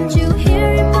want you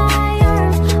here in my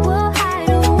arms, we'll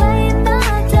hide away in the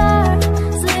dark.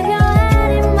 Slip your head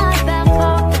in my back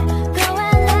pocket, go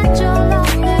and let your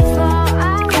love get far.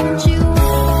 I want you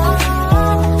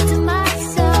all to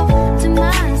myself, to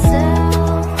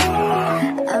myself.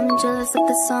 I'm jealous of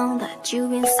the song that you've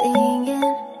been singing,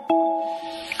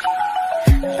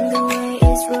 and the way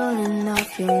it's rolling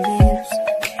off your lips.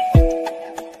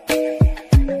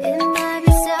 It might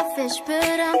be selfish,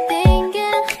 but I'm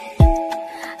thinking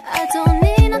I don't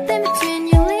need nothing between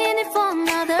you, leaning for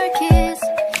another kiss.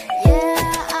 Yeah,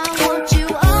 I want you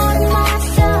all to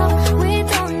myself, we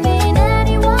don't need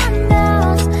anyone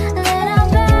else. Let our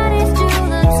bodies do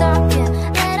the talking,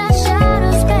 let our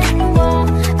shadows paint the wall.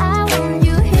 I want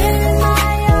you here in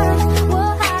my arms,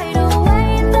 we'll hide away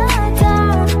in the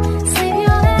dark. Save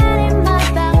your head in my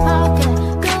back pocket,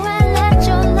 go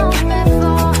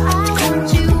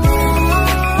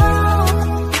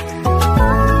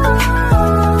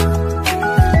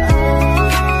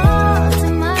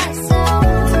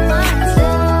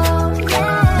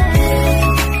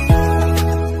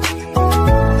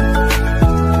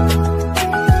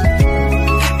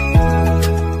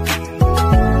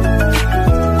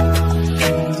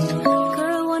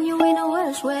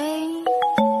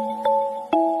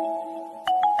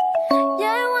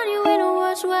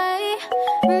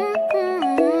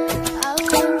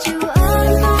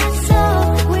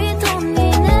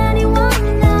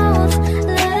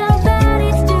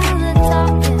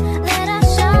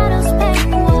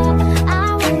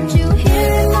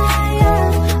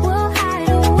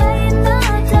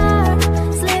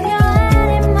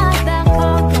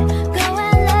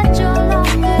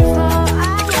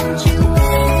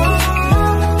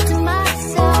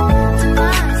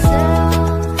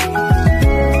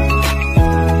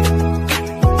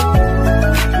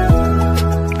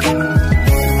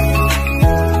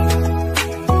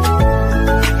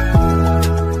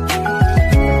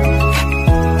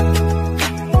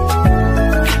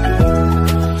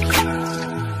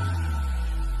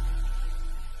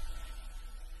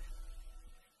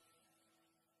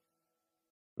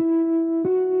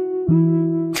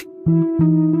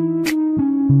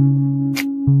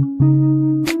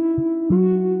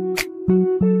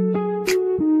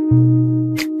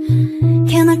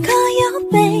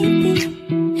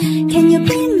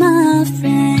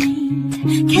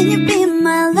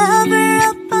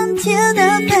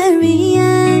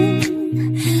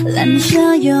Let me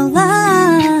show you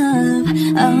love.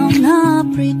 Oh, no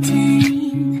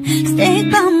pretend. Stay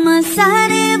by my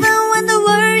side even when the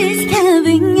world is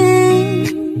caving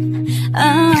in.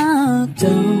 Oh,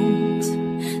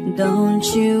 don't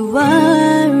you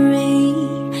worry.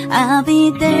 I'll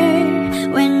be there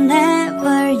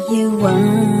whenever you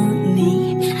want me.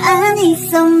 I need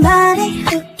somebody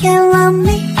who can love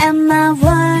me at my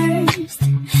worst.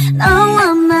 No,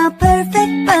 I'm not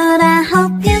perfect, but I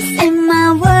hope you see my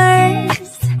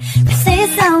words. 'Cause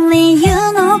it's only you,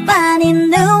 nobody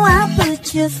knew I put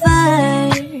you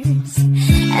first.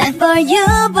 And for you,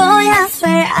 boy, I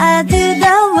swear I do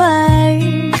the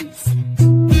worst.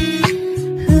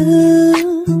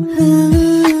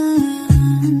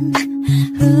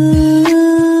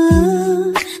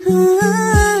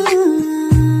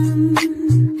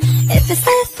 If it's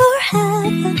set for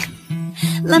heaven,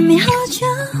 let me hold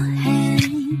your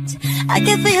hand. I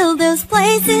can feel those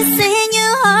places in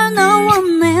your heart no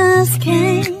one else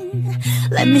can.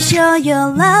 Let me show you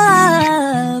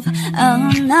love. Oh,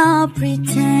 no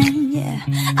pretend, yeah.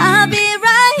 I'll be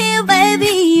right here,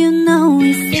 baby. You know we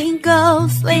sink or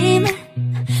swim.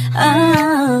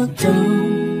 Oh,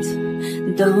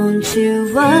 don't you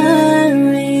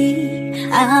worry.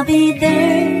 I'll be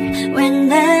there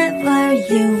whenever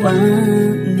you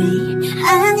want me.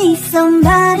 I need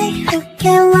somebody who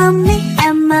can love me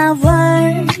at my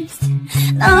worst.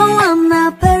 No, I'm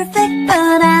not perfect,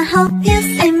 but I hope you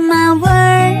see my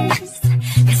words.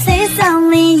 'Cause it's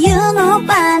only you,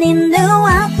 nobody knew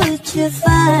I put you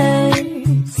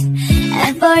first.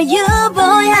 And for you,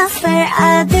 boy, I swear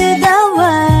I do the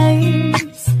worst.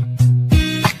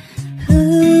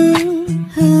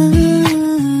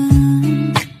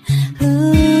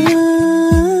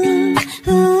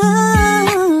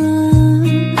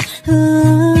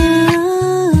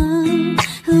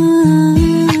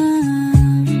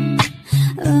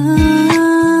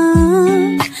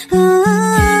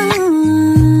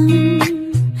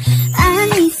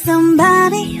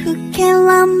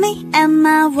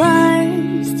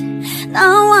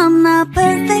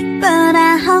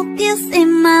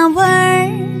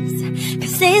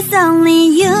 It's only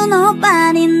you,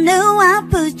 nobody knew I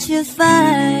put you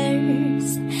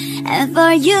first. And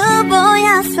for you, boy,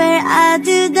 I swear I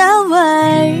do the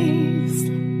worst.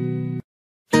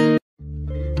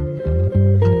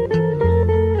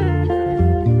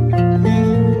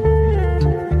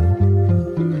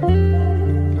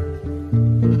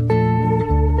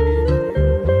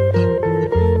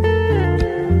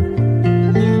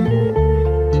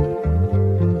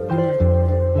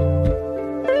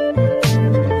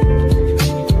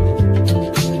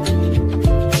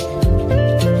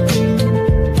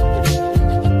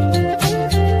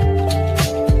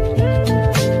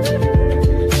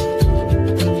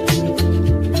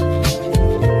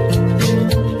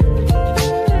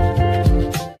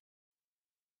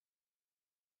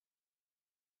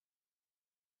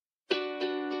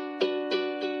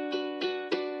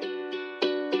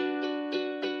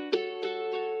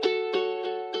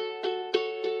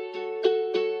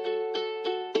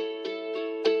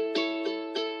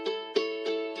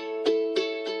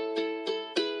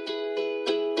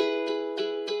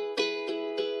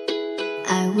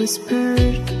 I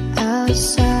whispered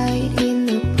outside in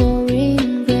the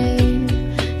pouring rain,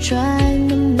 trying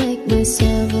to make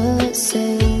myself a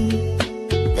sound.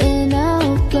 Then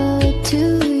I'll blow to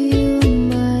you,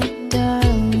 my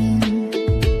darling,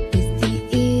 with the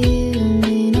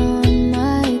evening on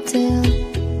my tail.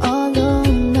 Although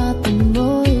not the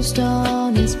most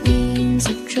honest means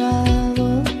of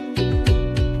travel,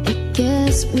 it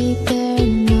gets me there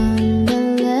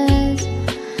nonetheless.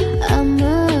 I'm a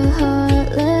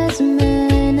heartless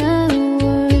man at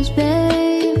worst,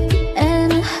 babe,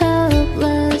 and a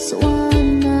helpless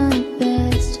one at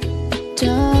best.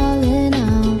 Darling,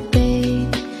 I'll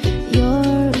bathe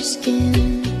your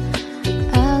skin,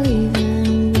 I'll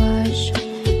even wash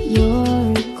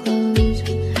your clothes.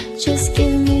 Just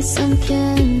give me some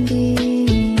candy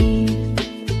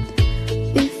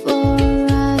before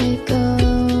I go.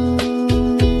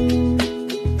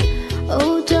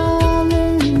 Oh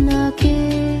darling, I'll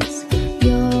kiss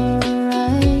your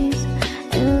eyes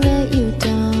and let you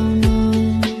down on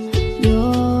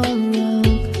your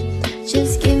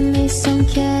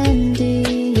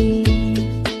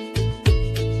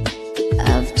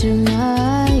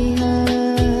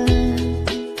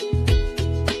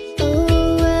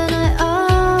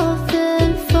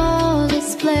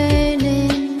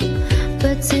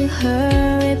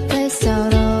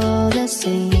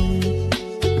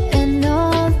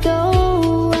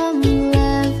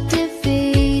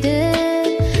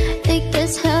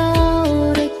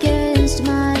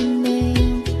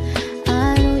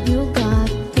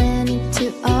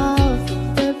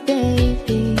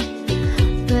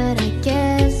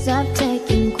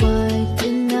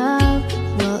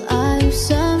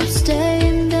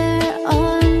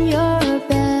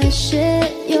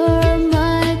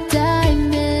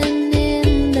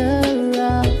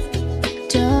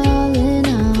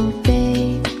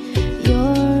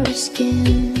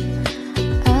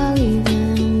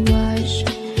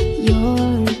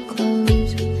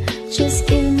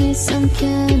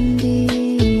candy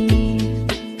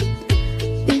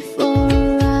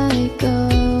before I go.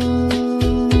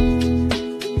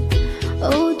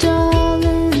 Oh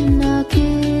darling, I'll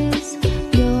kiss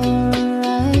your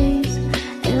eyes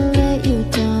and let you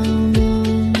down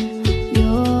on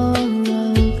your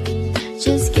rug.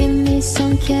 Just give me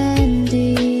some candy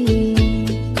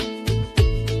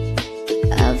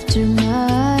after my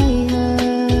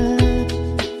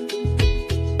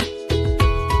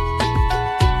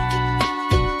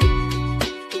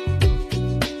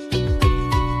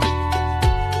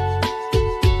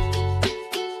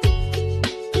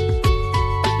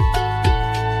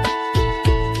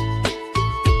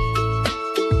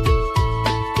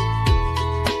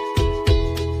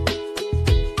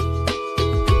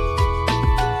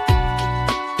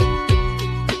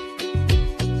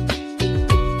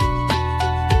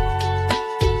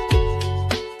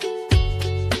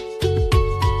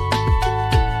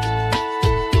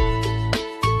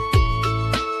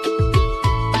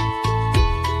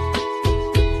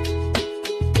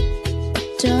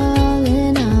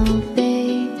darling, I'll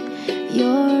bathe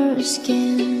your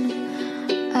skin.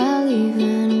 I'll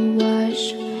even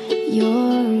wash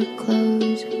your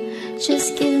clothes. Just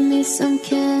give me some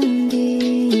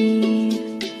candy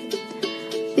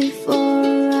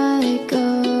before I go.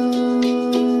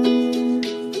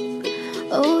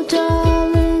 Oh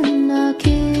darling, I'll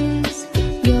kiss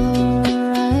your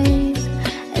eyes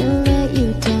and let you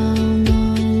down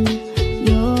on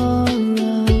your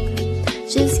rug.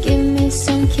 Just give me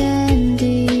some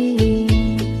candy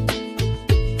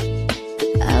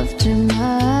after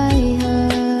my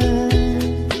hug.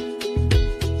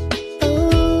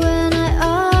 Oh, and I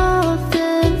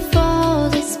often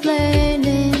fall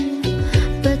explaining,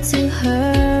 but to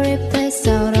her it plays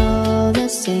out all the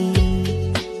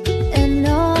same. And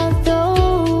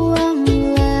although I'm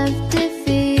left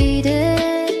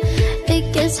defeated,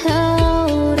 it gets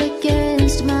held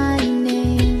against my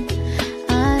name.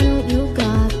 I know you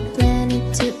got plenty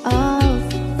to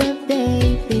offer,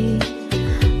 baby,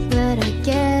 but I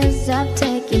guess I've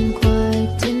taken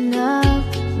quite enough.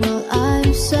 Well,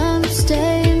 I'm some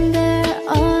staying there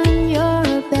on your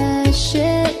bed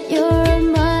sheet. You're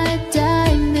my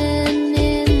diamond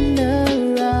in the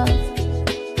rough.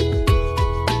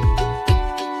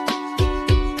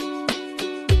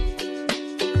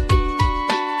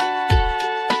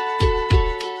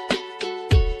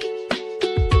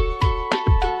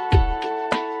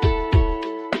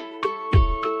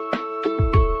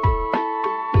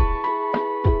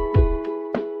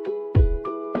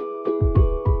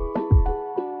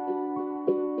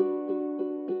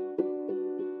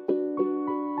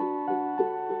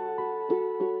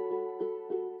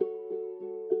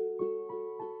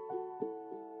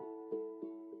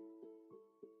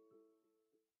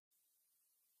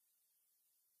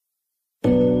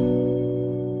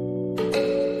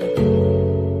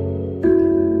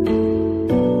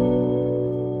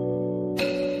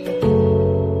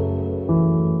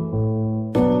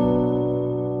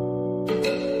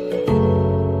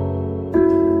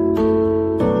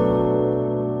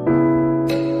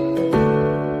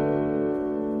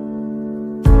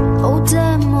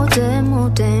 Oh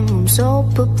damn, I'm so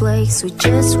perplexed with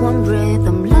just one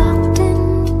rhythm locked in.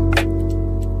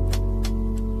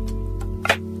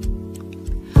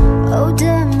 Oh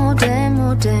damn,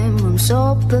 I'm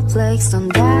so perplexed on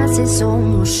that, it's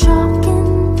almost shocking.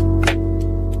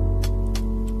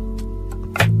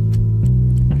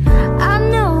 I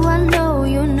know,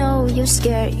 you know, you're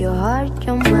scared, your heart,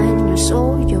 your mind, your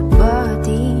soul, your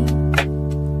body.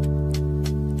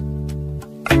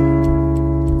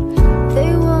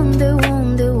 They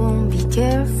won't be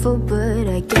careful, but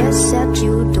I guess that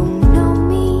you don't know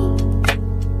me.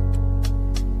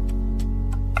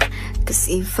 'Cause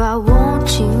if I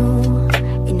want you,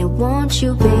 and I want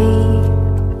you, babe,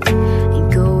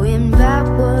 and going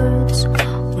backwards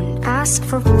when I ask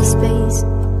for space.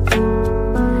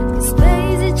 'Cause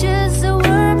space is just a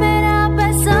word made up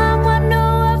by someone who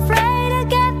afraid to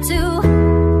get too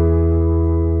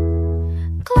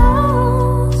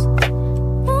close.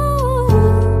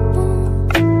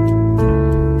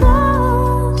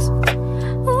 Close.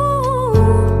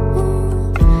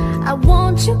 I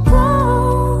want you close.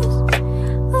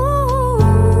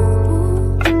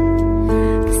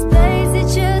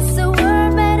 Just a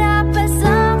word made up by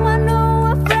someone who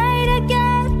afraid to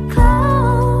get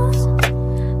close.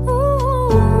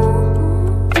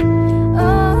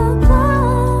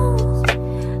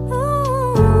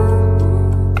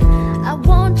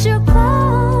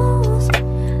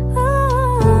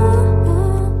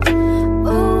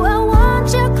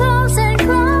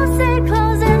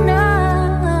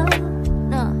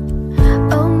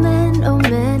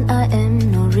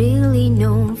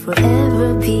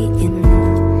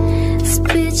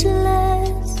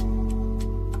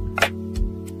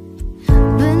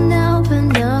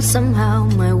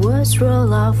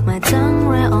 of my tongue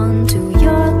right onto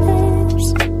your lips.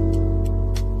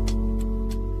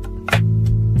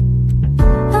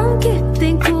 I'm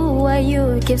getting cool while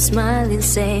you keep smiling,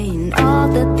 saying all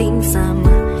the things I'm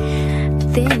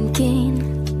thinking.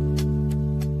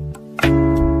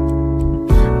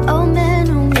 Oh man,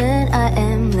 I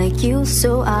am like you,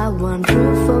 so I want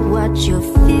proof of what you're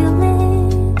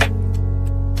feeling.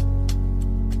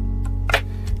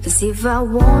 'Cause if I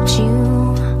want you,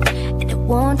 and I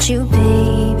want you,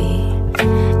 baby,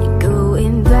 and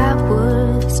going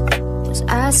backwards was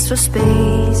ask for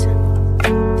space.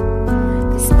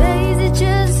 'Cause space is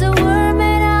just a word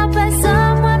made up by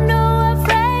someone who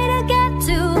afraid to get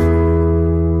too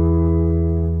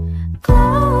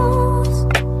close.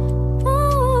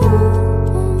 Ooh,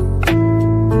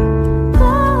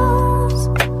 close.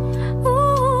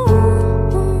 Ooh,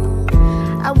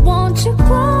 I want you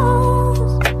close.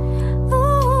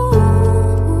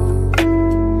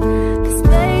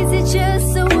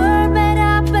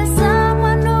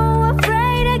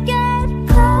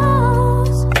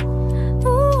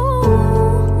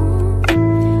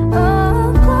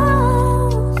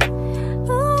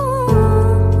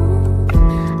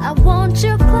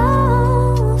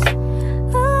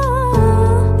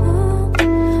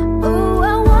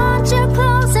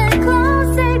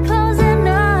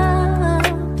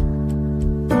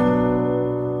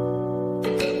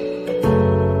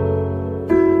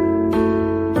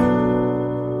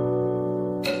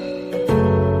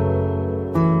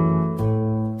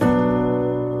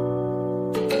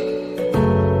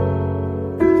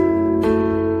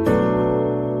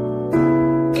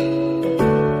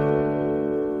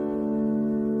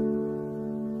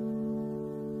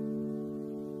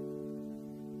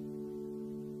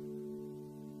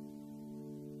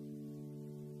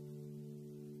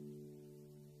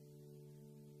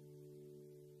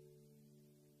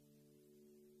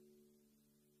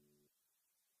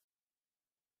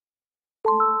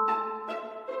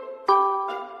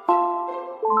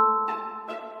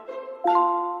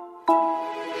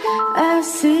 I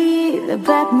see the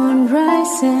black moon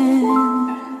rising.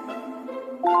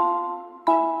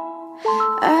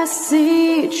 I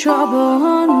see trouble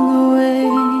on the way.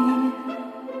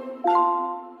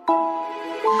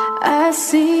 I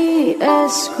see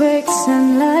earthquakes and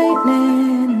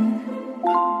lightning.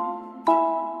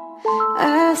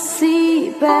 I see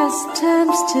best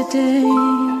times today.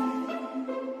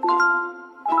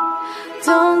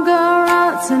 Don't go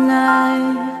out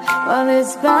tonight, well,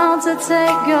 it's bound to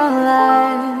take your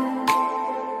life.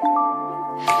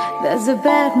 There's a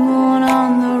bad moon on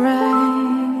the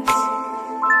rise.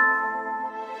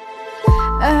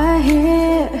 I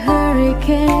hear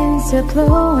hurricanes are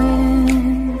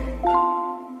blowing.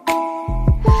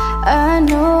 I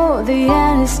know the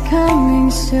end is coming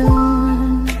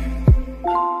soon.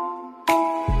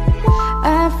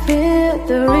 I feel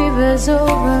the rivers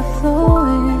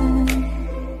overflowing.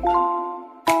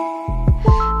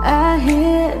 I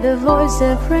hear the voice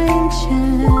of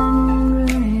ancient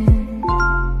ruin.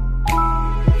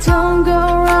 Don't go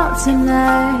out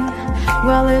tonight,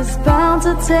 well, it's bound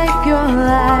to take your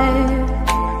life.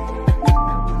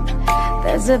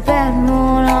 There's a bad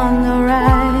moon on the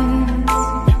rise.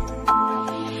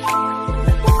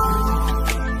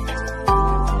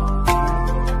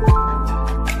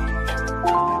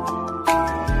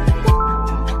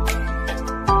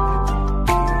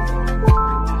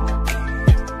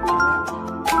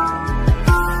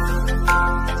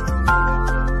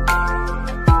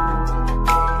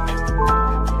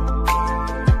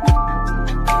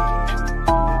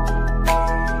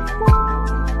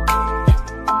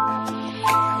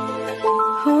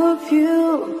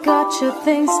 Your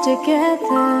things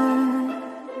together.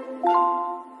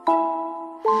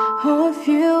 Hope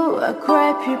you are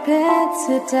quite prepared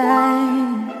to die.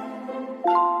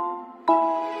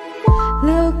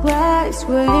 Look like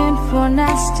we're in for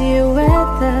nasty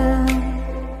weather.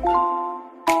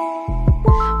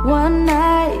 One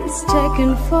night's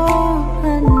taken for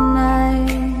a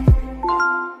night.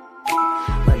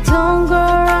 But don't go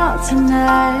out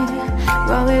tonight,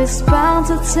 well, it's bound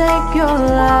to take your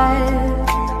life.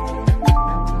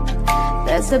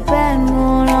 There's a bad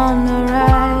moon on the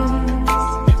rise.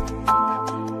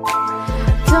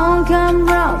 Don't come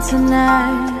round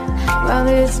tonight, well,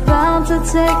 it's bound to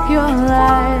take your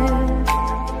life.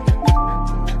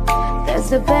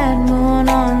 There's a bad moon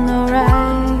on the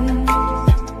rise.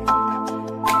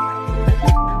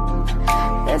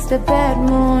 There's the bad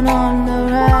moon on the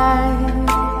rise.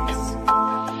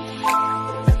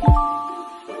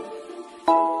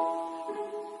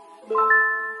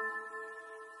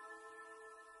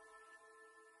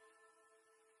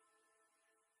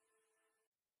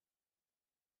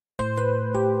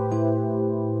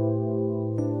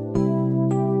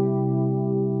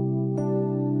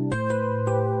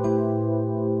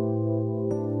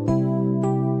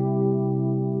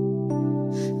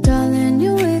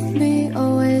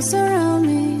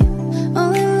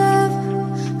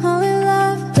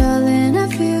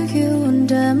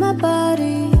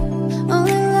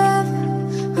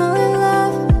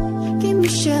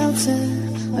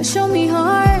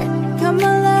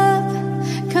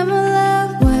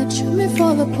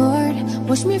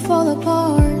 watch me fall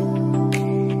apart.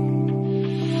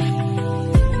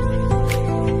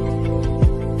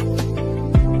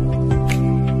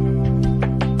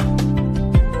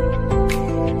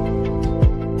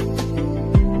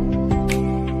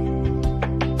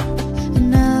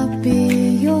 And I'll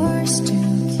be yours to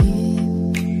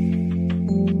keep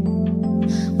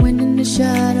when in the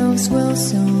shadows will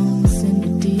songs in the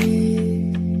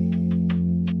deep.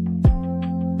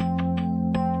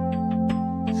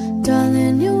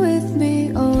 Darling, you're with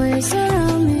me, always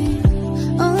around me.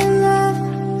 Only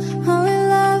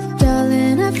love,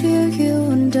 darling, I feel you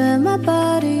under my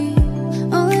body.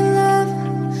 Only love,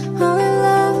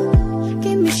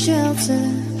 give me shelter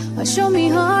or show me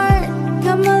heart.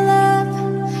 Come on, love,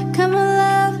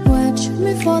 watch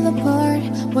me fall apart,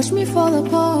 watch me fall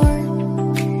apart.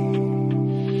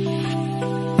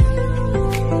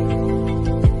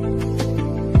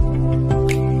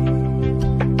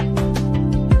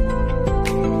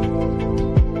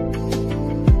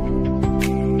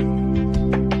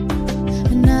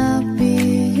 And I'll be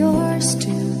yours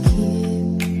to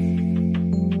keep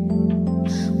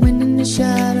when in the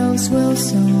shadows will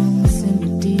songs in the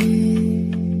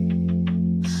deep.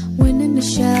 When in the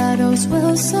shadows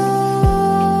will song.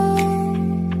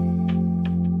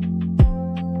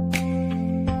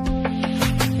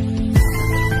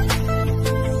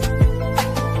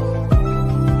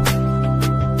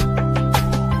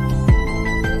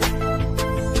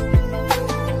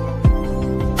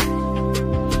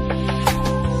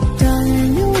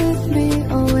 Darling, you're with me,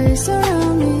 always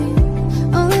around me.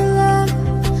 Only love,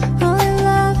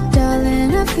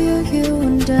 darling, I feel you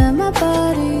under my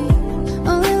body.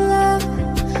 Only love,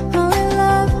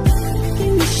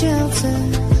 give me shelter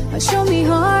or show me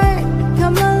heart.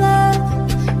 Come on, love,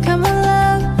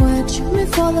 watch me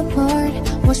fall apart,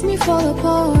 watch me fall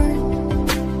apart.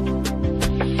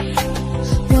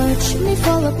 Watch me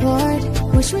fall apart,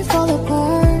 watch me fall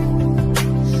apart.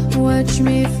 Watch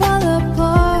me fall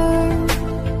apart.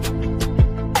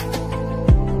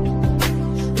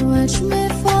 Watch me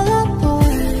fall apart.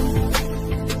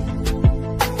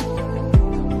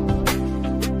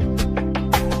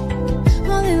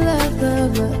 Only love,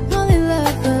 lover, only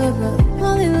love, lover,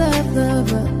 only love,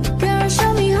 lover. Girl,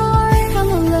 show me heart. Come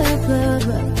on, love,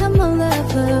 lover, come on,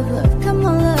 love, lover, come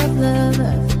on, love,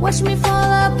 lover. Watch me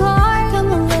fall apart.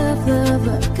 Come on, love,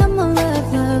 lover, come on,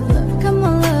 love, lover, come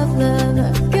on, love,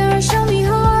 lover. Girl, show me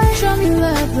heart. Show me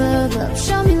love, lover,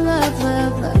 show me love,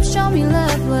 lover, show me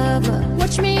love, lover.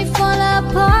 Watch me fall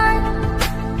apart.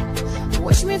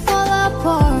 Watch me fall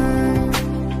apart.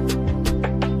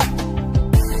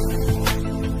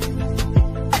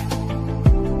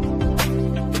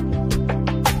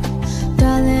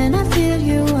 Darling, I feel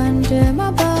you under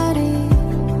my body.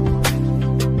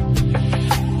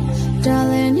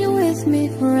 Darling, you're with me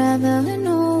forever and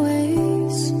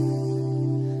always.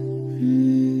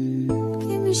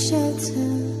 Give me shelter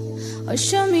or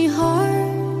show me heart.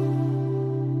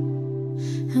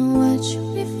 And watch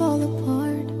me fall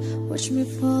apart, watch me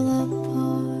fall apart.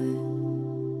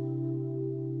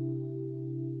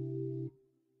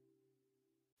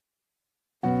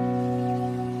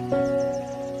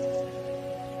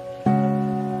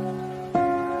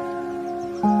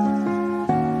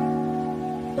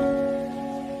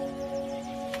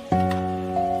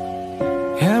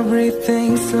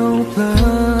 Everything's so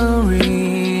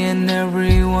blurry and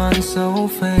everyone's so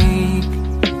fake,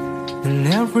 and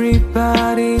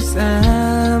everybody's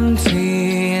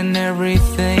empty and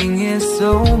everything is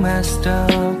so messed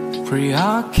up.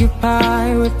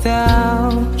 Preoccupied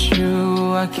without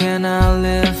you, I cannot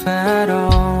live at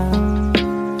all.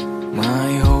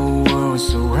 My whole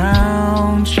world's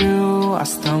around you, I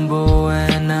stumble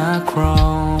and I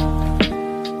crawl.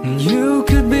 And you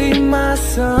could be my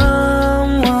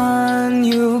someone,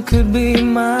 you could be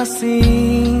my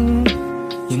scene.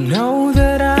 You know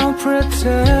that I'll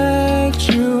protect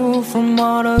you from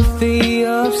all of the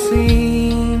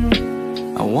obscene.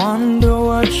 I wonder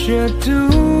what you're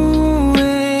doing,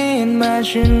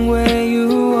 imagine where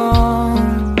you are.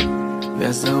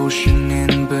 There's ocean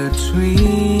in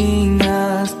between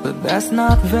us, but that's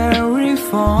not very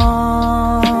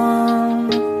far.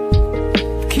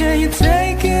 Can you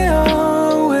take it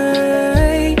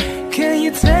away? Can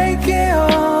you take it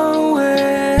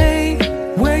away?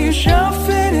 Where you shove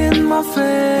it in my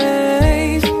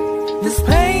face, this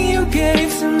pain you gave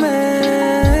to me.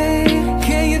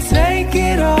 Can you take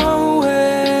it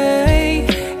away?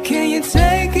 Can you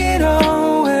take it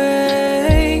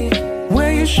away?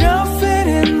 Where you shove it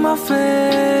in my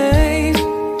face.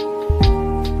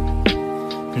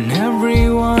 And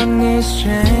everyone is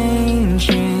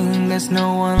changing, there's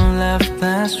no one left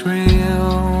that's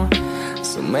real.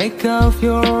 So make up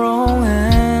your own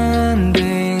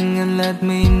ending and let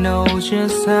me know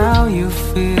just how you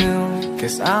feel.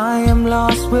 'Cause I am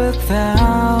lost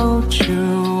without you,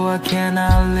 I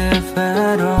cannot live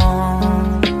at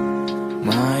all.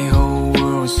 My whole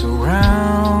world's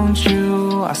around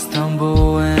you, I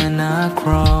stumble and I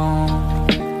crawl.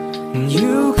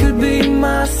 You could be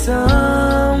my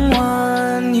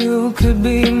someone, you could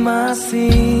be my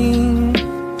scene.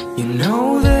 You know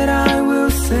that I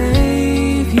will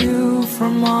save you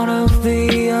from all of the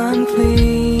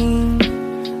unclean.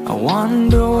 I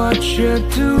wonder what you're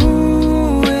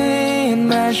doing,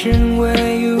 imagine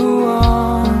where you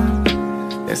are.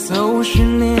 There's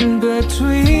ocean in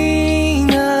between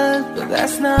us, but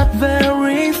that's not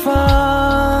very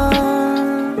far.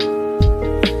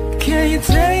 Can you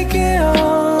take it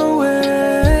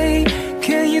away?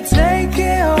 Can you take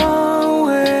it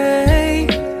away?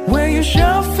 Where you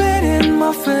shove it in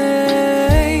my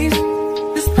face,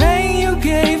 this pain you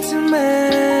gave to me.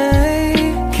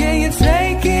 Can you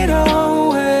take it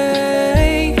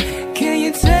away? Can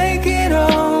you take it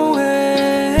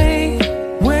away?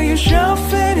 Where you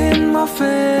shove it in my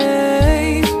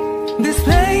face, this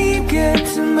pain you gave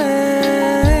to me.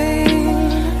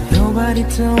 Nobody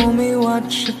told me what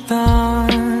you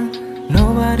thought,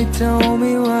 nobody told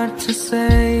me what to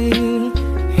say.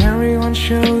 Everyone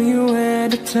show you where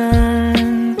to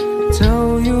turn,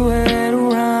 told you where to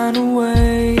run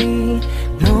away.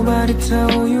 Nobody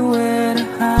told you where to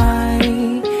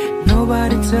hide,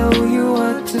 nobody told you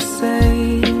what to say.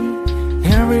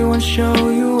 Everyone show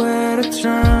you where to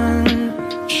turn,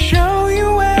 show you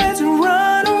where to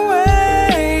run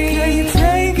away. Can you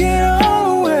take it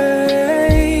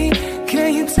away? Can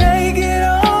you take it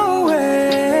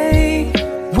away?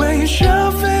 Where you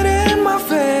shove it in my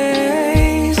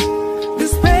face,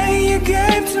 this pain you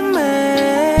gave to me.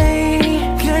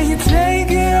 Can you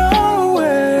take it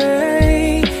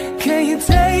away? Can you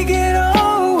take it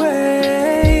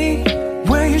away?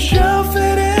 Where you shove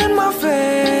it in my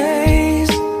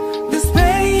face, this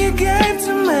pain you gave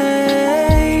to me.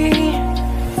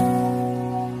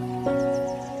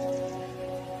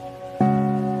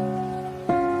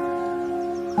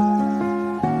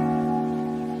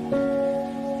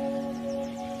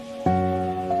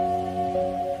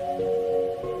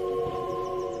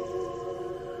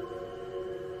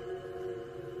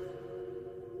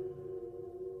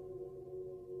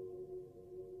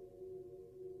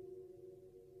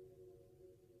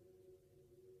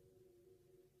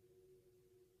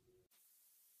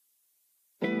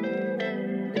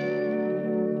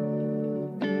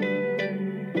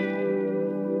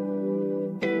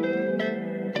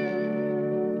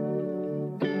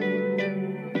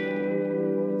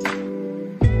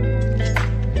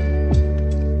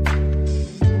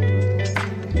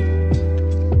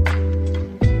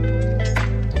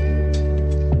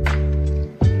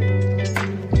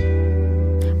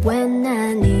 When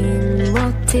I need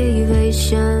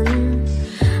motivation,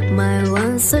 my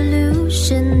one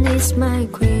solution is my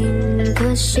queen,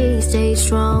 'cause she stays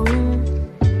strong.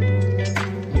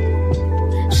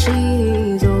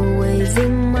 She's always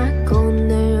in my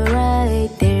corner,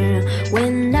 right there.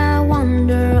 When I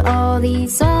wonder, all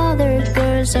these other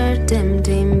girls are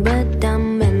tempting, but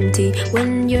I'm empty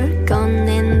when you're gone.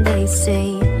 And they say,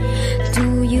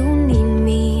 do you need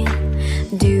me?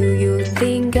 Do you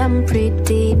think I'm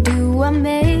pretty? Do I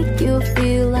make you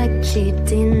feel like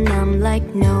cheating? I'm like,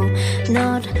 no,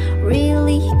 not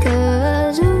really.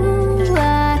 'Cause ooh,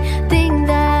 I think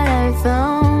that I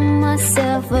found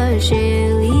myself a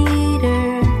cheerleader.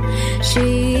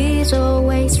 She's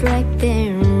always right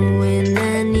there when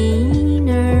I need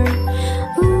her.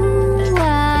 Ooh,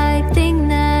 I think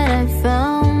that I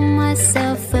found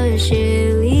myself a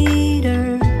cheerleader.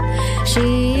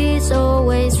 She's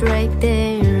always right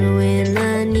there when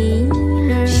I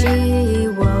need her. She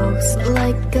walks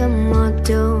like a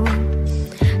model,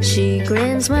 she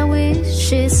grants my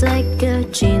wishes like a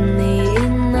genie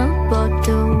in a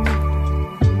bottle.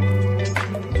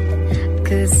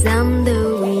 'Cause I'm the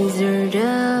wizard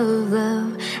of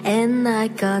love, and I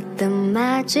got the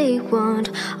magic wand.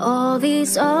 All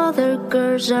these other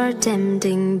girls are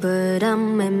tempting, but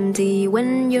I'm empty when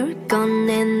you're gone.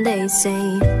 And they say,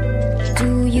 do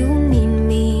you need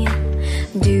me?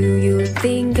 Do you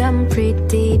think I'm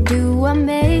pretty? Do I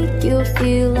make you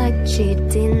feel like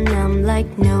cheating? I'm like,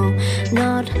 no,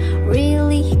 not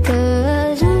really.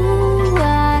 'Cause ooh,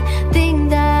 I think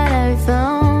that I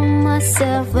found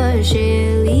myself a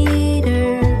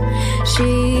cheerleader.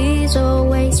 She's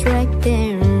always right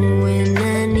there when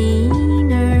I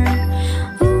need her.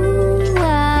 Ooh,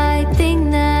 I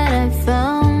think that I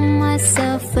found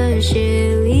myself a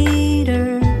cheerleader.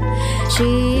 She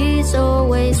She's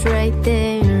always right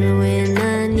there when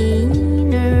I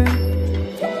need her.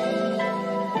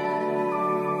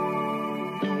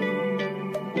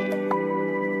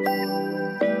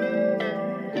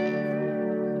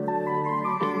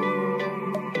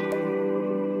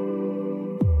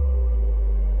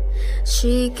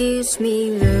 She gives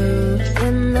me love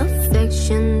and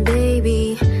affection,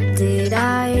 baby. Did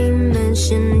I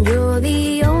mention you're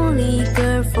the only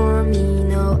girl for me?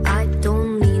 No, I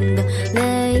don't mean the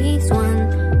next one.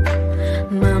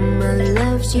 Mama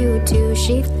loves you too,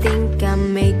 she think I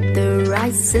made the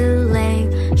right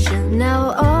selection.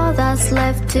 Now all that's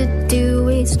left to do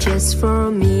is just for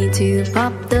me to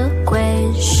pop the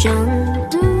question.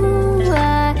 Do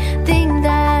I think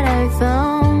that I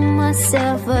found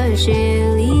myself a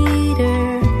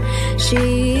cheerleader?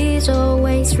 She's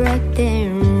always right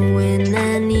there when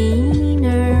I need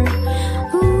her.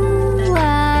 Ooh,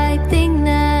 I think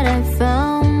that I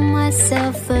found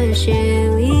myself a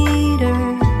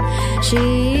cheerleader.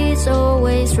 She's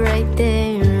always right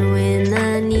there when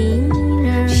I need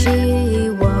her. She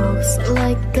walks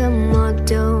like a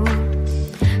model.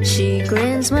 She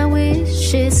grants my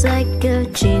wishes like a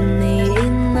genie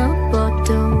in a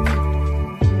bottle.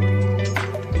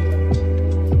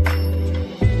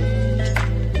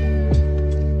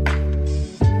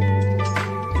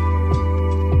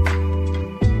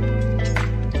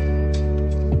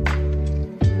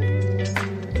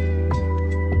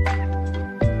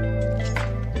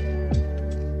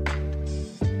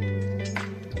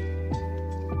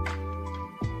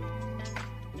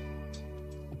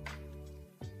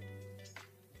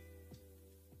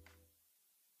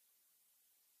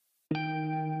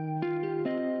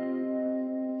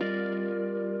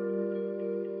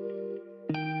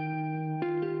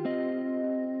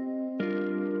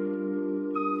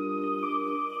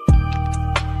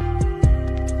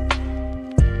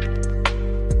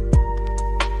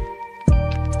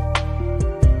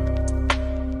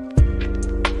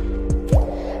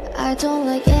 I don't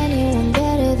like anyone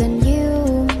better than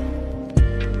you.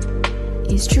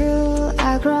 It's true,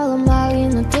 I crawl a mile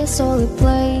in a desolate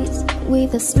place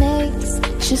with the snakes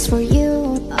just for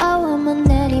you. Oh, I'm an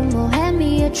animal, hand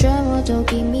me a drum or don't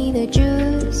give me the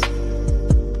juice.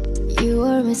 You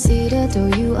are my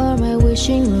citadel, you are my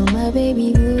wishing room, my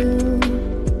baby blue.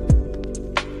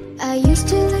 I used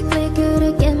to like liquor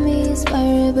to get me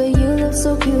inspired, but you look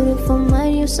so beautiful, my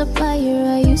new supplier.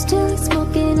 I used to like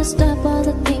smoking to stop all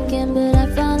the thinking, but I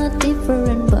found a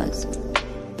different buzz.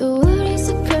 The word is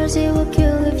a curse, it will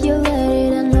kill if you let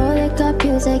it. I know they got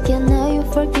pills, I can now you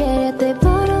forget it. They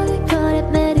bottle, they call it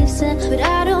medicine, but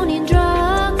I don't need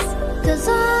drugs, cause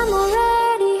I'm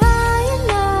already high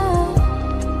enough.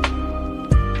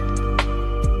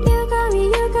 You got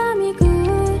me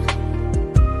good.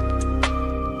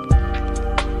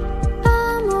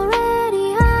 I'm already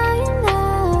high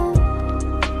enough.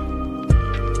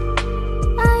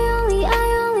 I only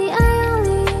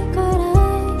got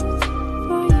eyes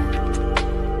for you.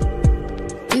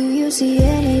 Do you see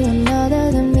anyone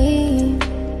other than me?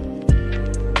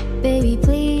 Baby,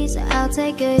 please, I'll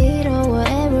take a hit or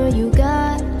whatever you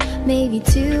got. Maybe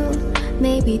two,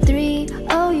 maybe three.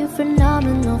 Oh, you're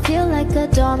phenomenal, feel like a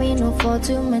domino, fall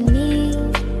to my knees.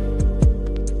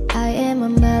 I am a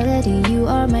melody, you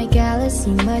are my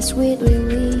galaxy, my sweet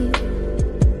relief.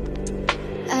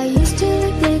 I used to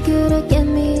like liquor to get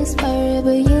me inspired,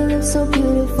 but you look so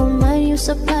beautiful, my new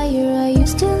supplier. I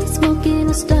used to like smoking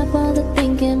to stop all the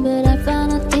thinking, but I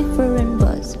found a different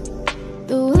buzz.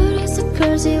 The word is a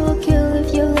curse, it will kill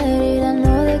if you let it. I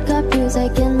know they got pills, I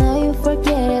can now you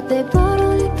forget it. They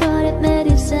bottle, they call it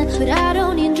medicine, but I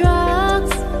don't need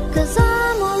drugs, cause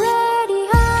I'm already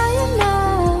high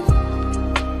enough.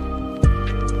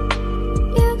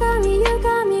 You got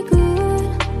me good.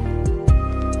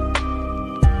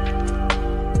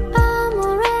 I'm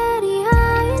already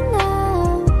high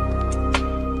enough.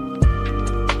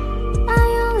 I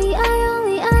only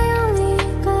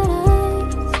got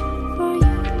eyes for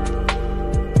you.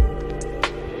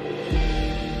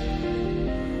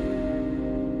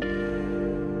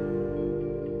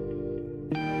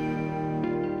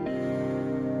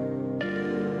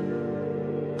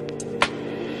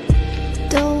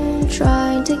 Don't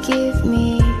try to give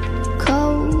me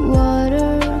cold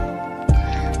water,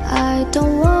 I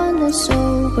don't wanna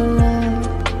sober up.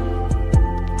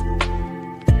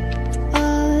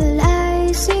 All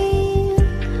I see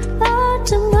are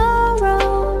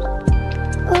tomorrows,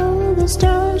 all the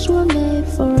stars were made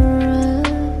for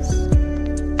us.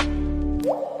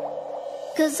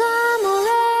 Cause I'm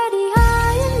already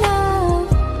high enough.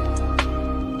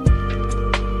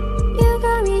 You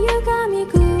got me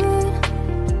good.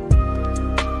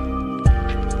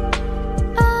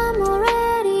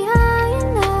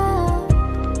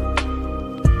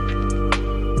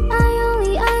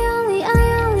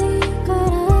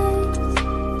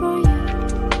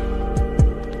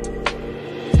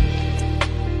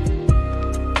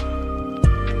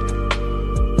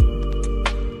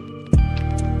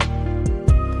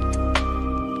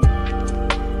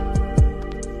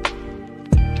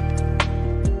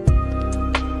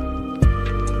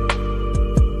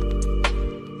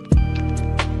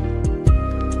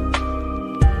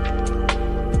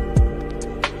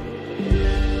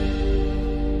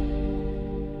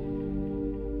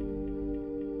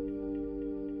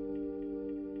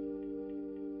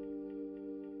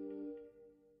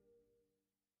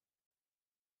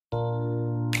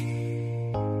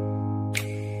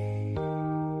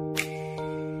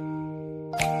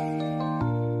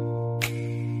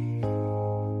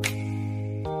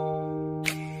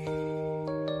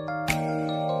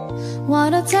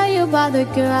 wanna tell you about the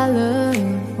girl I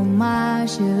love. Oh my,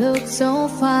 she looks so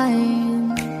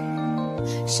fine.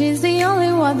 She's the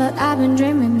only one that I've been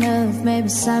dreaming of. Maybe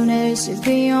someday she'll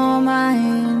be all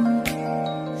mine.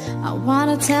 I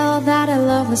wanna tell her that I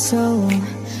love her so.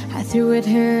 I threw at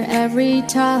her every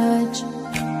touch.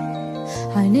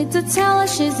 I need to tell her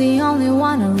she's the only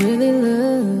one I really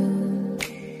love.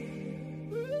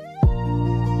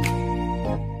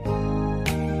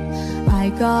 I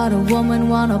got a woman,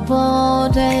 want a ball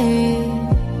day.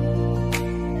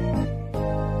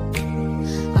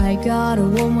 I got a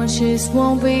woman, she just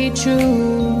won't be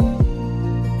true.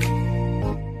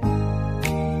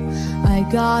 I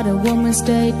got a woman,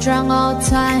 stay drunk all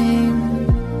time.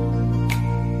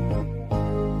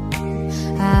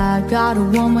 I got a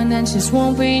woman and she just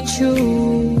won't be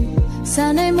true.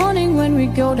 Sunday morning when we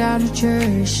go down to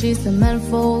church, she's the man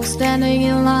folk standing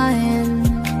in line.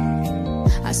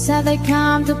 I said they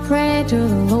come to pray to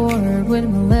the Lord with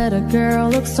my little girl,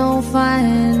 look so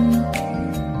fine.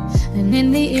 And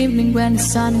in the evening when the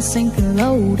sun is sinking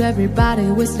low, everybody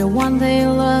with the one they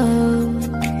love.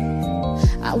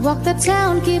 I walk the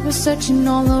town, keep her searching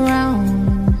all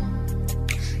around,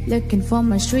 looking for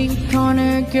my street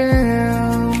corner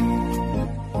girl.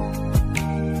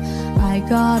 I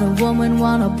got a woman,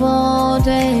 want a ball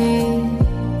day.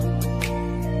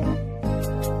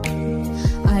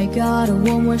 I got a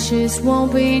woman, she just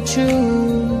won't be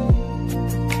true.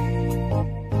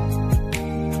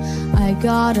 I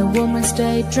got a woman,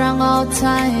 stay drunk all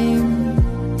time.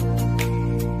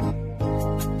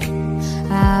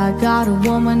 I got a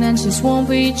woman and she just won't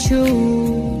be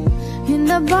true. In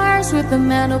the bars with the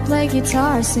men who play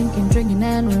guitar, singing, drinking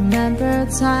and remember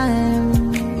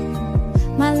time.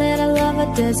 My little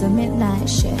lover does a midnight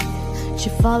shift, she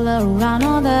follow around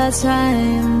all the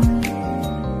time.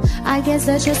 I guess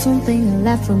there's just one thing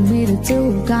left for me to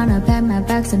do. Gonna pack my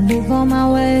bags and move on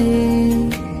my way.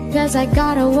 Cause I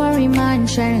got a worry mind,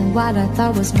 sharing what I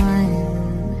thought was mine.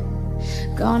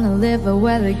 Gonna live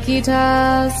where the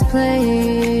guitars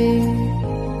play.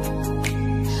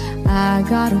 I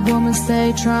got a woman,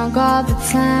 stay drunk all the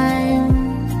time.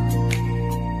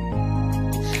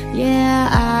 Yeah,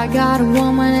 I got a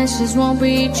woman and she just won't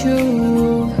be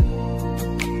true.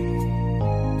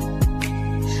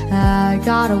 I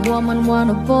got a woman, want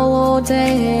a ball all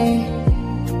day.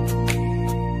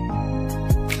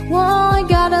 Well, I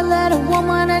got a little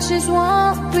woman and she just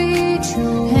won't be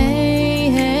true. Hey,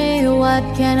 hey, what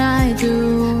can I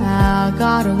do? I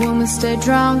got a woman, stay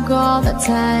drunk all the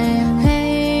time.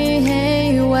 Hey,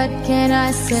 hey, what can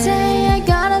I say? Say I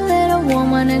got a little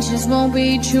woman and she just won't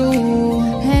be true.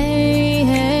 Hey,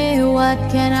 hey, what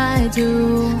can I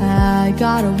do? I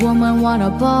got a woman, want a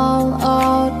ball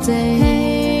all day.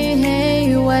 Hey,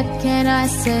 hey, what can I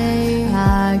say?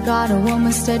 I got a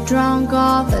woman, stay drunk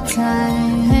all the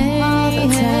time. Hey,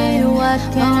 hey, what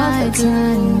can I do?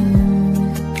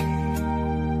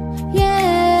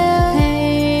 Yeah,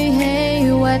 hey,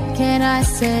 hey, what can I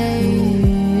say?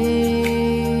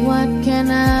 What can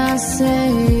I say?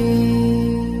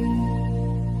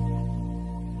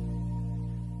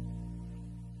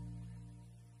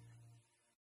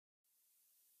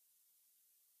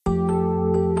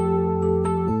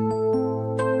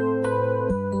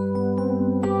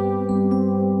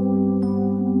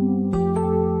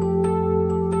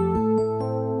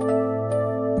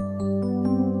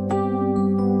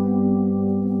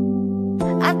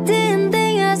 I didn't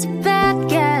think I was a bad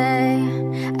guy.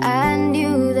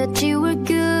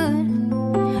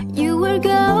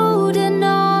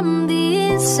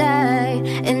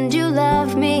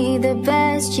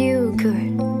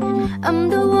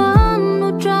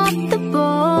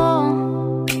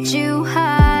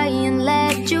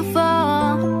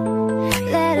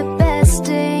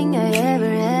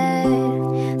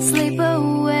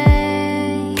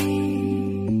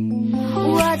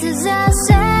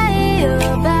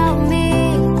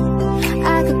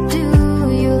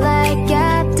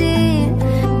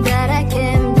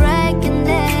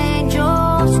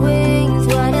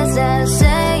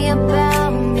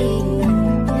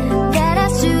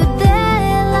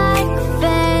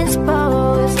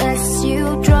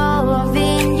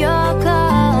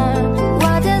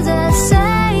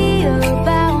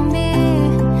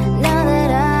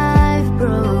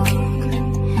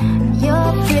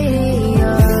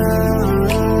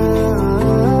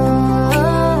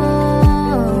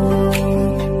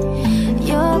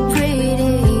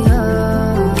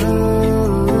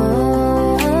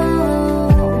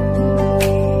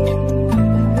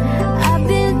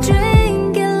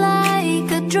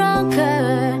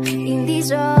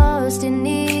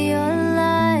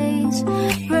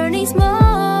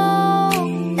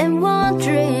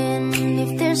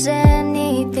 there's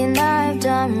anything I've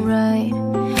done right.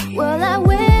 Well, I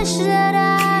wish that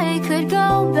I could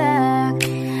go back,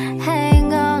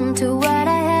 hang on to what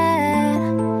I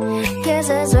had. Guess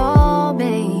that's all,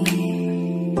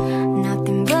 babe,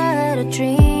 nothing but a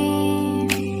dream.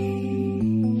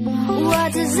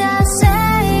 What does that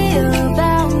say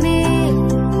about me?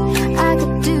 I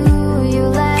could do you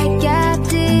like I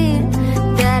did,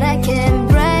 that I can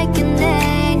break an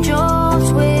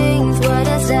angel's wings. What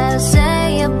does that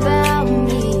say about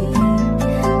me?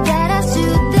 That I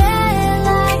stood there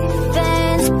like a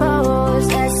fence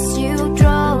post as you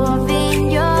drove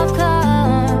in your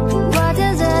car. What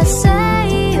does that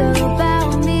say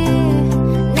about me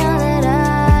now that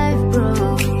I've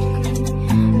broke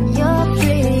your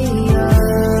pretty heart?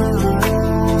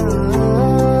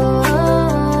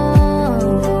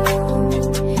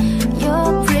 Your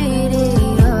pretty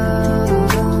heart.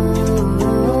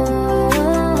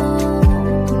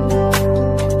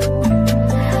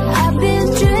 I've been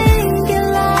drinking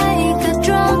like a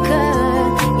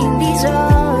drunkard in these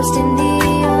Austin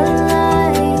neon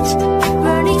lights,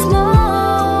 burning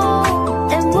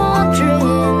smoke and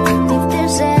wondering if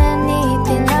there's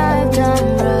anything I've done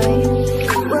right.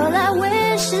 Well, I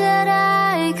wish that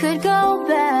I could go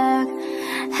back,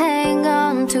 hang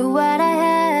on to what I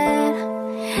had.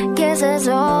 Guess that's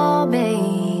all,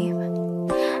 babe,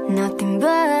 nothing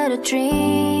but a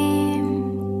dream.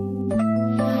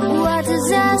 What does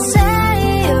that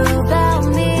say about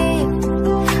me?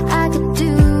 I could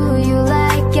do you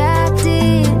like I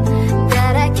did,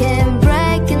 that I can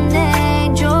break an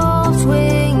angel's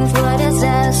wings. What does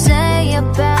that say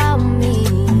about me?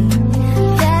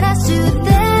 That I stood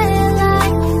there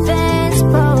like a fence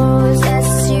post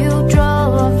as you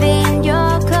drove in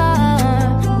your car.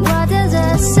 What does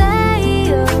that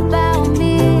say about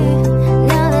me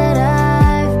now that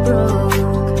I've broke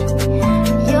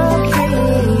your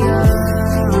pretty heart?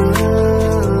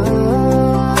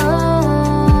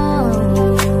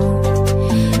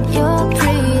 Your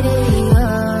pretty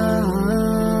heart.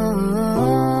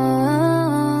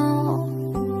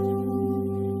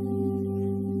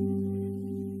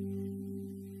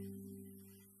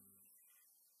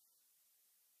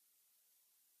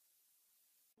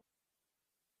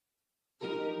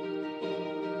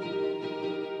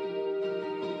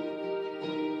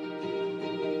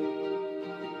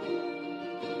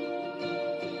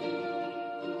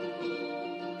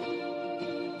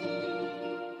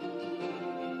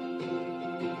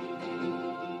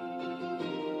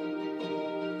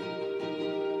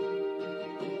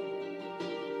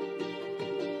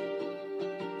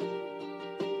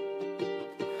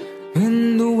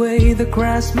 In the way the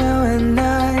grass smell at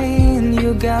night, and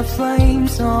you got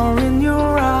flames all in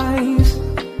your eyes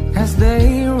as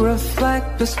they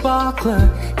reflect the sparkler,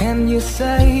 and you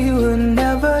say you will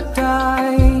never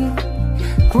die.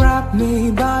 Grab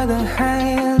me by the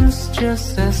hands,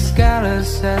 just as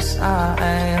callous as I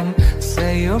am.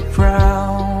 Say you're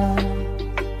proud.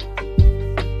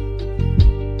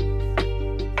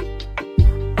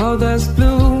 Oh, there's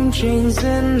blue jeans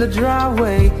in the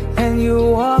driveway, and you're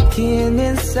walking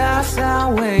in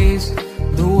sideways.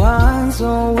 The ones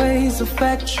always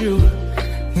affect you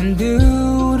in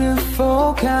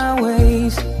beautiful kind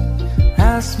ways.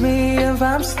 Ask me if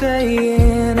I'm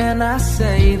staying, and I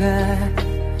say that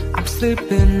I'm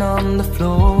sleeping on the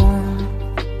floor.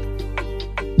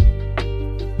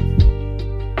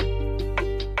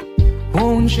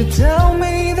 Won't you tell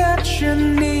me that you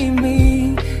need me?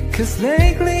 'Cause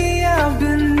lately I've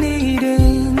been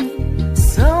needing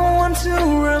someone to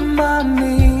remind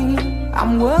me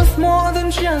I'm worth more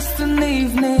than just an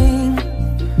evening.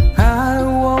 I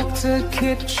walk the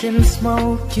kitchen,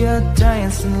 smoke, you're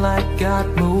dancing like God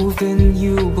moved in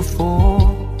you before.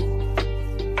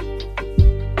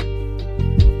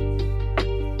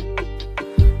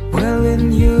 Well, in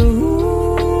you,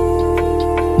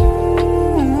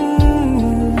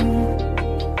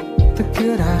 the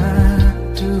good I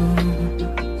do,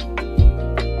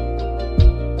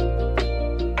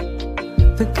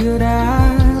 the good I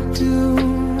do,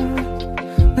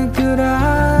 the good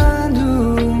I do,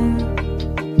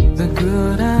 the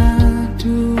good I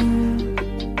do.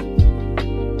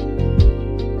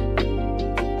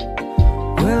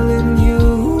 Well, in you,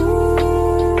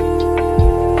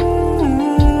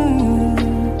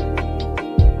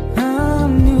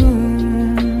 I'm new.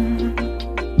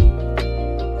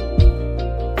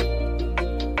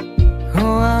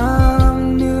 Oh, I'm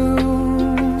new.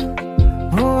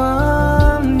 Oh,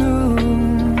 I'm new.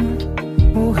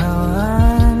 Oh, how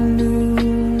I'm new.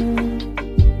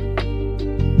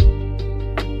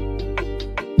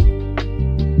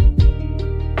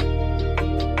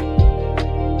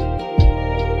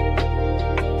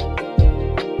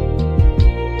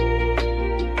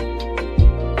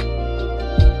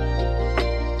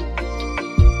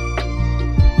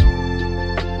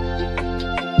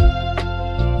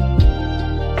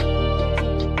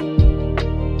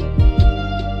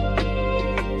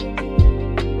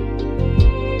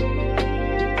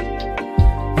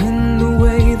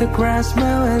 grass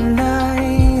smell at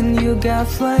night, and you got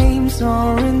flames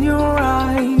all in your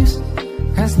eyes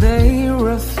as they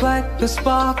reflect the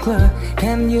sparkler,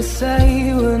 and you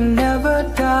say we'll never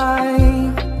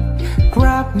die.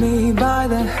 Grab me by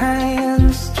the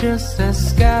hands, just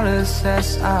as callous as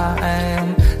I am.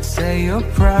 Say you're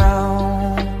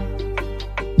proud.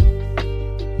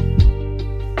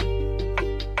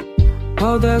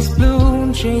 Oh, there's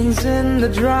blue jeans in the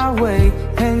driveway,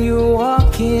 and you're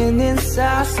walking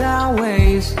inside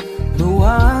sideways. The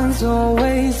ones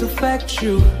always affect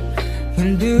you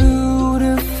in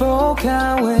beautiful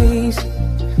kind ways.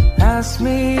 Ask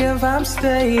me if I'm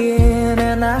staying,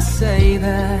 and I say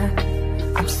that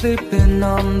I'm sleeping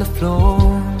on the floor.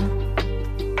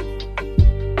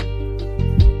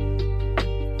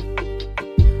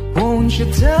 Won't you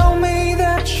tell me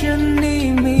that you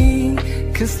need me?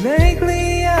 'Cause lately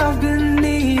I've been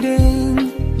needing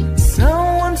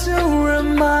someone to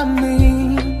remind me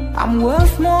I'm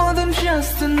worth more than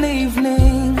just an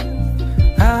evening.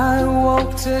 I walk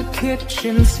the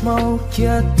kitchen, smoke,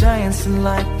 you're dancing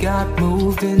like God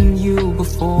moved in you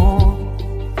before.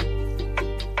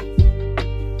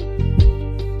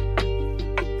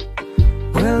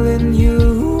 Well, in you,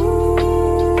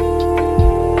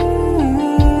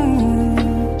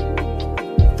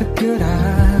 the good I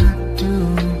do,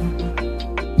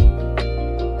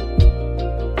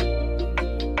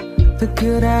 the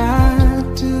good I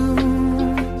do,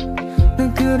 the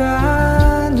good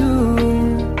I do,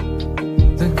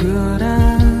 the good I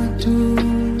do.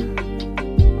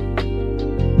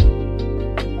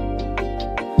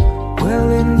 Well,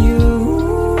 in you,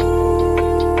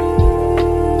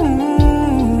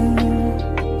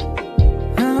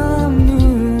 I'm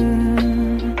new.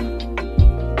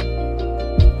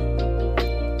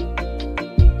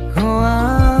 Oh,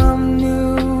 I'm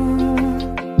new.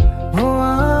 Oh,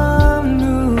 I'm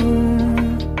new.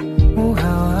 Oh,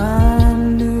 how I'm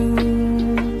new.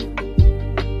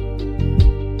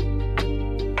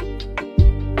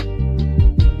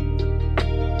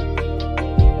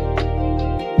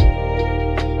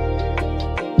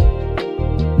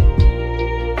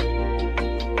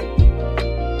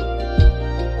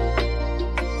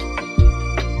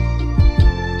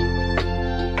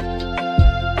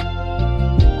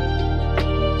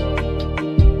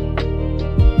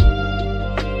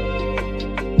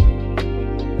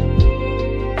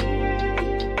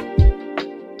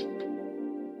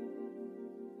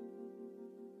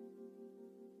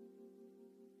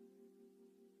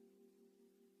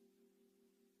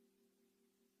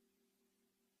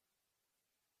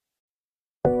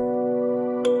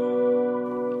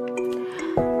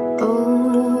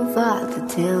 Oh, Father,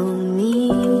 tell me,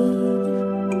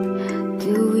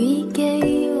 do we get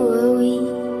what we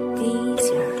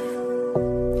deserve?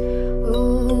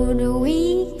 Oh, do we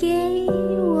get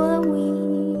what we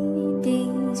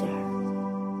deserve?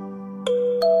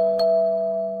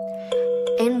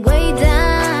 And way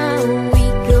down we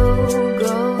go,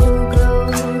 go, go,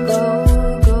 go,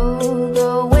 go, go.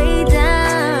 Way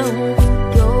down we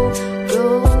go, go,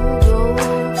 go,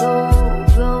 go,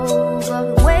 go, go.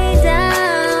 Way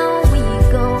down we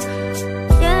go,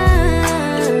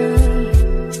 yeah.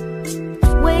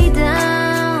 Way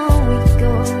down we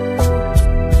go.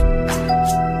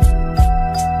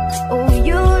 Oh,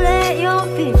 you let your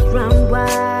feet run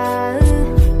wild.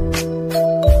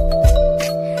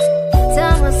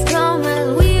 Time has come as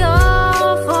we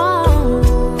all fall,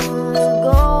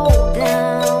 go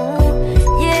down,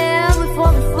 yeah,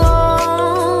 before the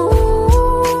fall.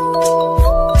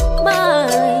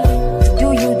 Mine, do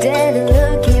you dare to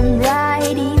look him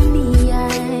right in the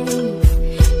eye?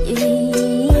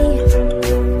 Yeah,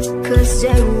 'cause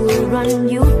they will run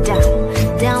you down,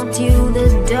 down to the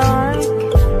dark.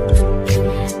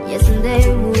 Yes, and they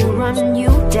will run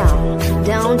you down,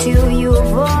 down till you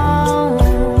fall.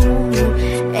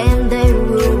 And they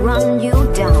will run you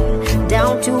down,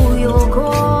 down to your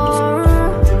core.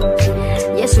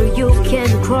 Yes, so you can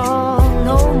crawl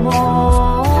no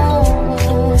more.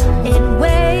 And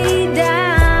way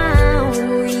down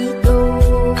we go,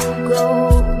 go,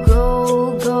 go,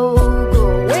 go, go.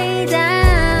 Way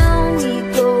down we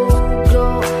go, go,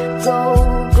 go,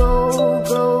 go,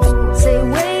 go. Say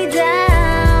way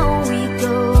down we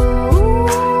go.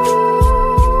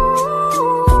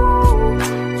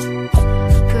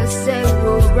 'Cause they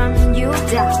will run you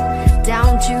down,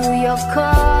 down to your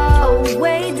core.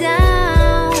 Way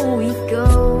down we go.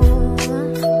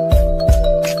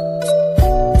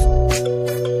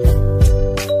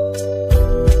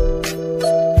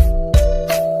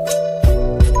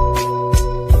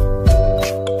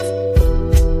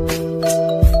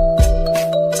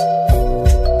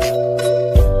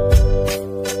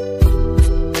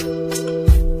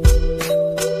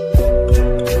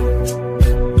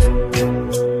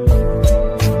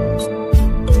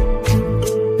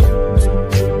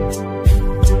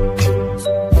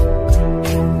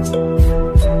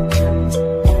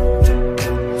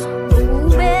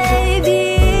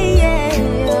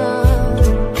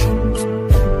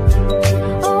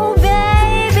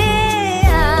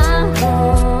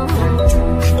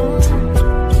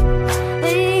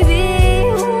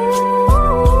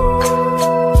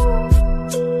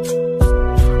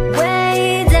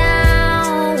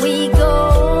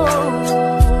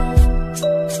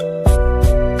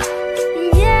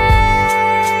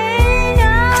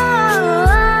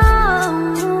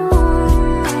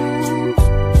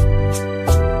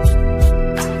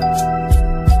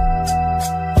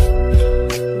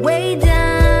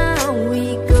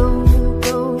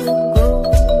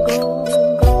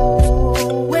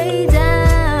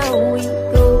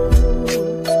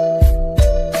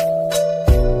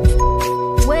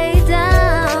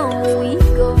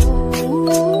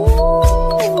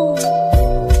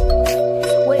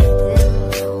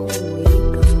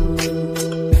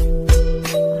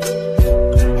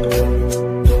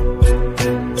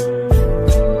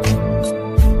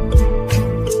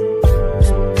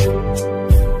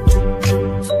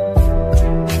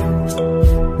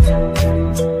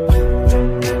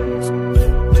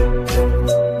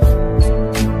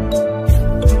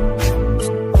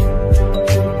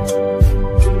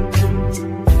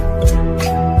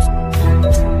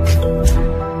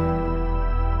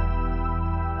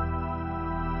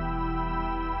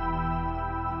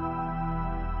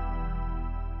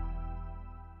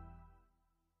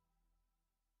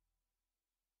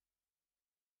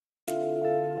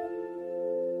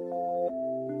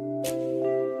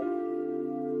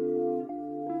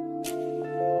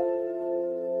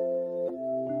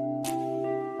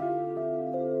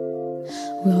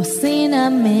 We all seen a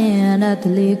man at the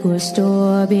liquor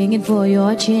store begging for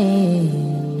your chain.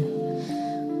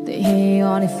 The hair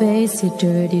on his face, his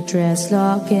dirty dress,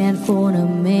 lock and phone a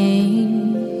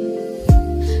man.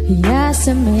 He asked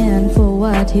a man for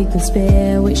what he could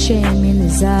spare with shame in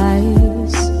his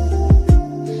eyes.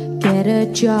 Get a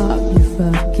job, you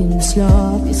fucking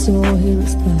slob, is all he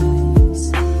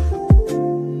replies.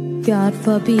 God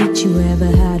forbid you ever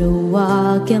had to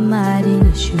walk a mile in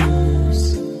his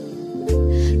shoes.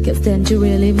 Cause then you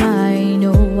really might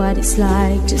know what it's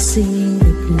like to sing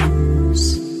the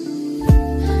blues.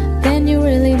 Then you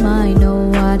really might know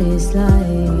what it's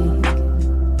like.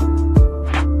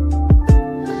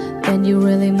 Then you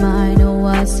really might know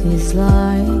what it's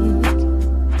like.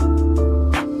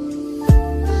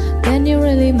 Then you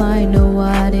really might know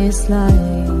what it's like.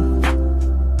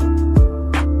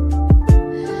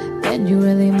 Then you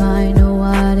really might know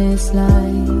what it's like.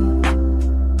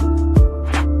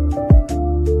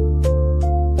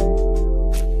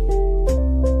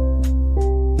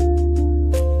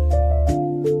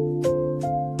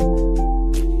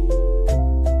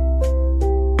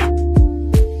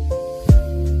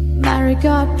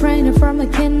 Got pregnant from a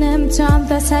kingdom town,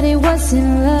 that's how he was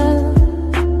in love.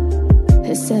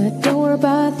 He said, don't worry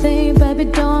about a thing, baby,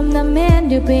 don't, the man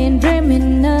you've been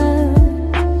dreaming of.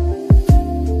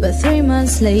 But 3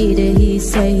 months later, he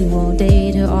said he won't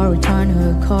date her or return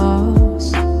her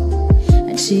calls.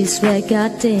 And she swear,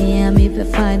 goddamn, if I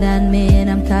find that man,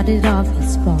 I'm cutting off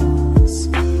his balls.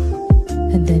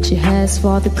 And then she heads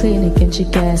for the clinic and she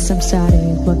gets I'm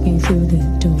started walking through the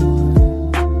door.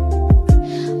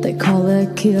 They call her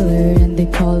killer and they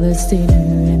call her sinner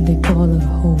and they call her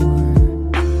whore.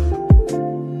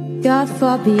 God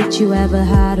forbid you ever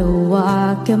had to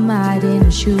walk a mile in her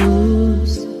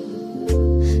shoes.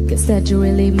 Cause that you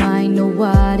really might know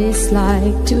what it's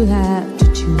like to have to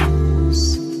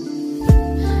choose.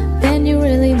 Then you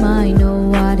really might know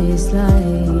what it's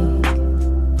like.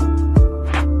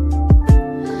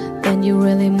 Then you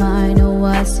really might know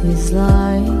what it's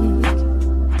like.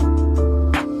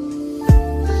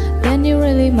 Then you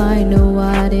really might know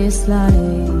what it's like.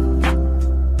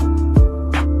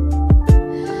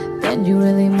 Then you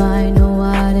really might know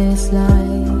what it's like.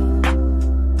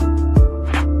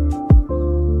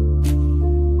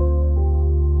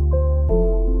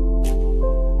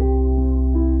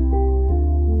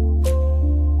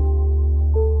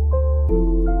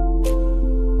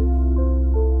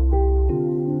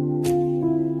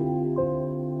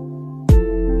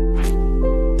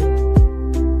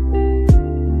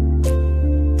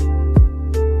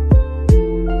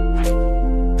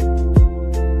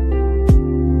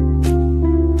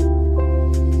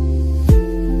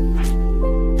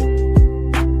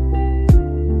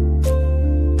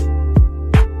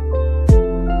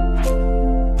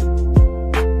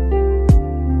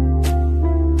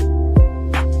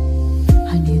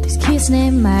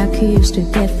 Used to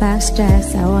get fast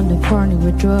stacks out on the corner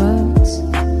with drugs.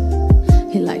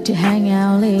 He liked to hang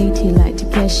out late, he liked to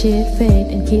get shit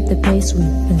fed and keep the pace with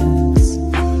thugs.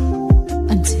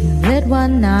 Until late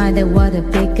one night there was a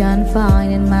big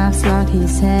gunfight and Max locked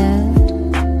his head.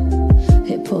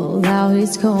 He pulled out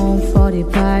his Colt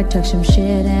 45, took some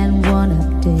shit and wound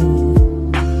up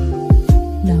dead.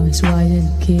 Now his wife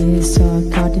and kids are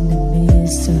caught in the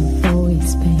midst of all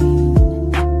his pain.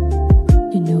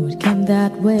 You know it came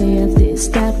that way, at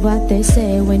least that's what they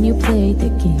say when you play the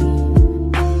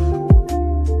game.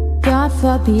 God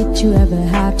forbid you ever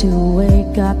have to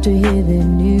wake up to hear the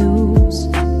news.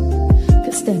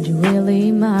 Cause then you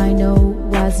really might know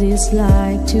what it's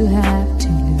like to have to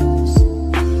lose.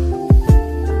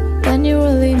 Then you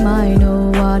really might know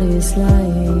what it's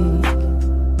like.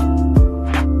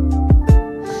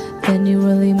 Then you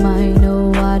really might know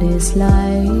what it's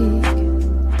like.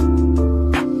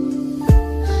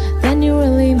 Then you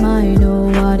really might know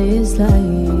what it's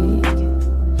like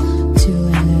to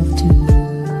have to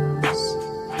lose.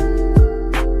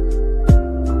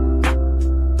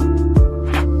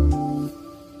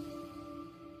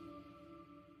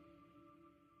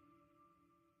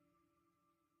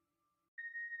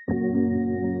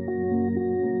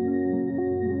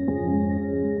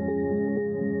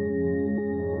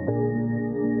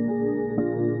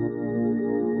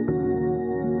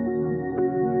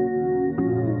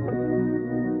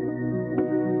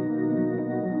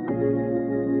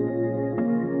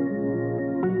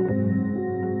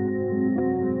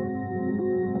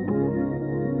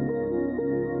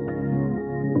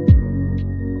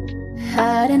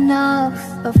 Had enough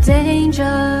of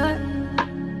danger.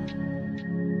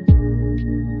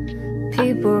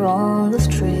 People on the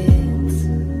streets.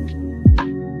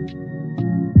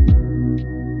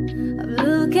 I'm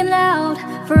looking out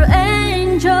for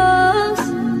angels.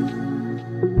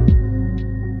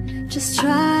 Just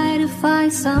try to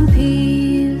find some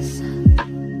peace.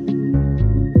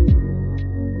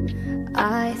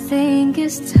 I think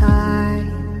it's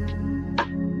time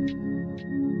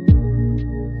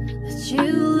that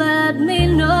you let me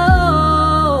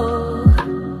know.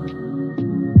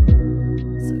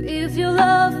 So if you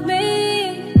love me,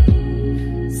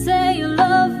 say you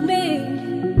love me.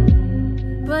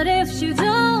 But if you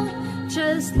don't,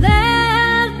 just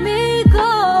let me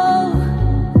go.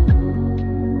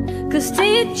 'Cause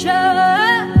teacher,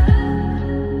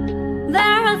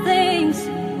 there are things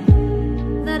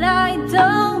that I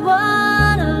don't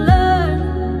wanna learn.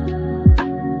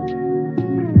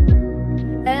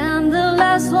 And the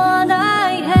last one I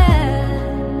had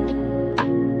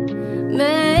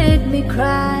made me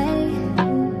cry.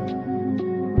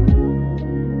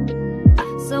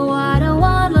 So I don't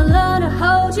wanna learn to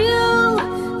hold you,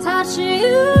 touch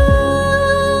you,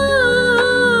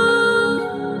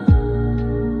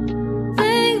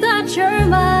 think that you're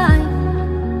mine.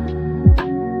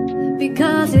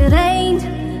 Because it ain't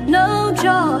no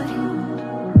joy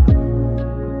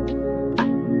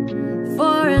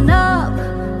for an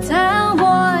uptown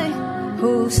boy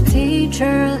whose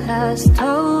teacher has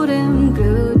told him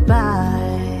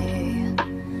goodbye,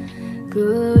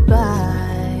 goodbye.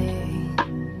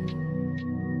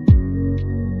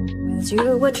 When you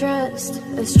were just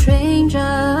a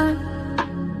stranger,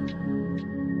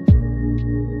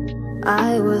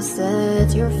 I was at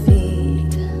your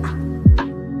feet.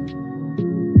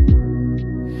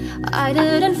 I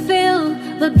didn't feel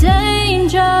the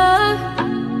danger.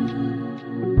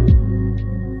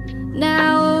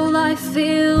 Now I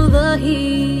feel the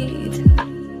heat.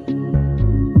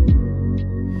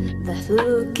 That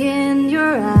look in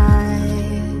your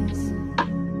eyes,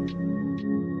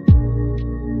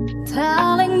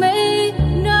 telling me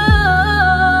no.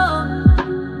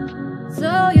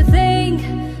 So you think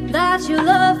that you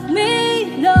love me?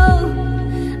 No,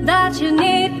 that you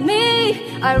need me.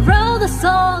 I wrote a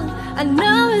song, I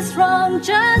know it's wrong,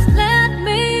 just let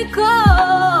me go.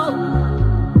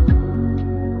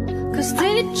 'Cause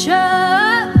teacher,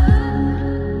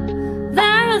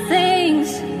 there are things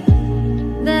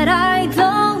that I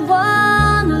don't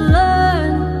wanna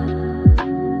learn.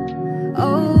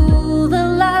 Oh, the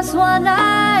last one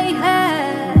I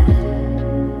had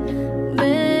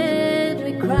made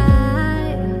me cry.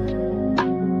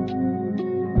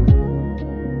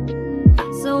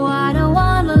 So I don't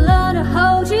wanna learn to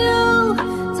hold you,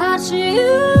 touch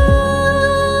you,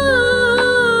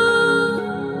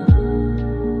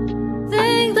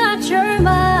 think that you're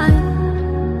mine.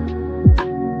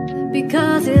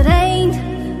 Because it ain't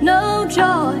no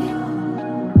joy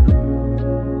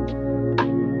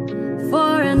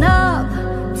for an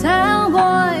uptown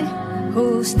boy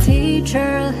whose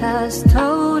teacher has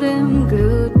told him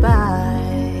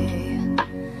goodbye,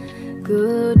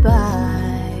 goodbye.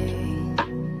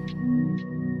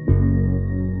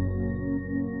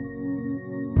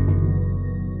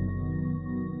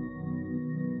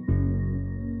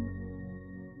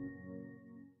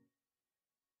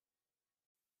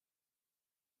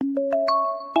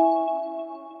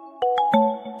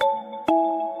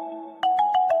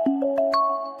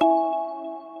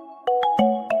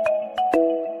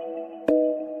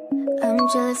 I'm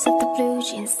jealous of the blue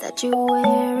jeans that you're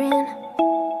wearing,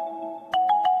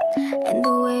 and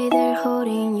the way they're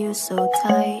holding you so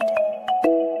tight.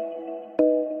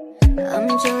 I'm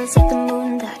jealous of the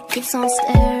moon that keeps on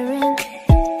staring,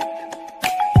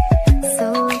 so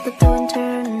look at the winter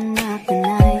and not the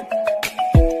night.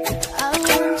 I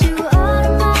want you all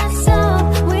to myself,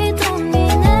 we don't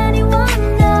need anyone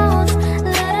else.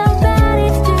 Let our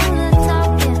bodies do the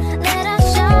talking, let our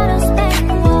shadows make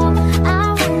the wall. I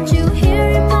want you here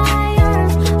in my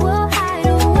arms, we'll hide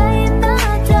away in the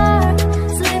dark.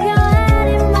 Slip your head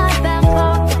in my back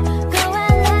pocket, go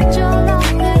and let your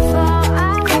love get far.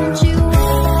 I want you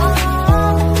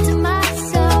all to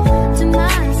myself, to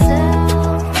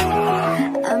myself.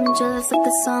 I'm jealous of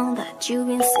the song that you've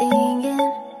been singing,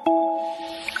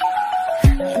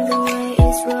 and the way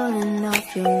it's rolling off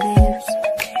your lips.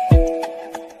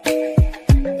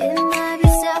 It might be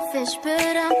selfish,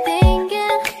 but I'm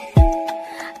thinking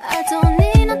I don't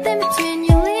need nothing between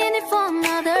you, leaning for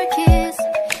another kiss.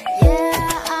 Yeah,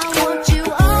 I want you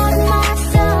all to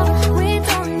myself, we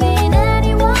don't need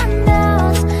anyone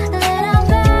else. Let our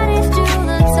bodies do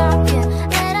the talking,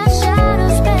 let our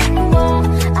shadows make the wall.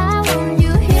 I want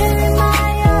you here in my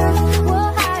arms,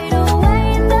 we'll hide away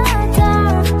in the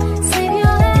dark. Save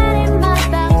your head in my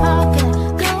back pocket,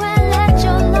 go and let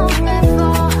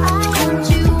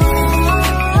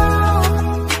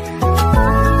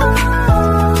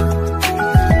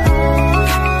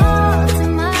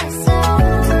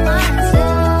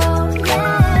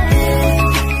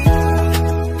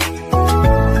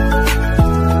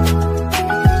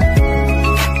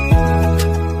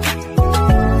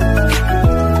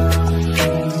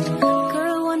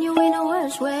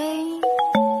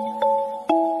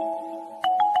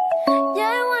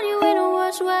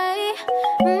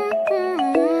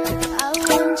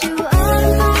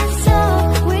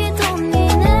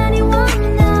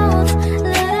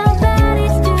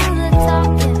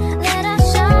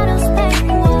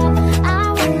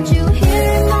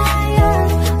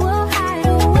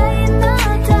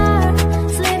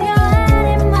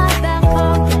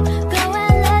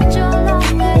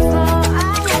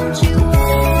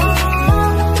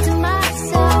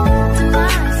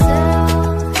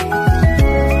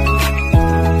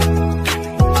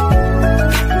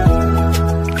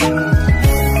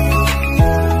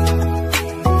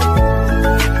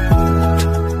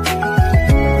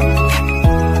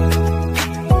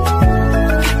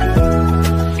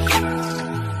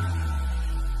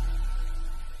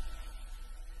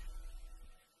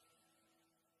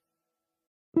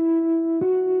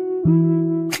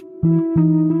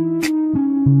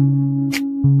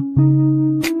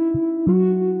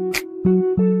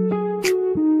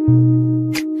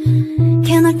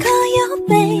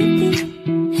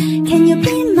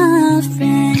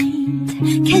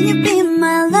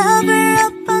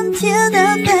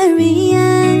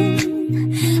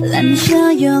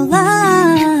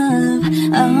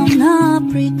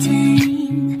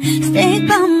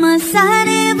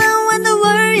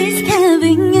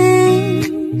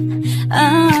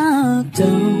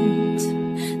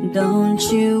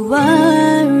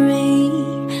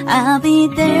I'll be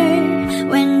there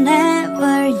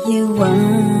whenever you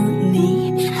want me.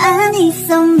 I need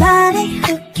somebody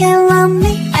who can love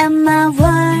me at my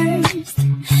worst.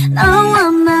 No,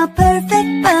 I'm not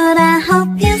perfect, but I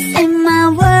hope you see my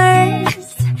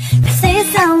worst. 'Cause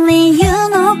it's only you,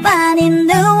 nobody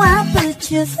knew I put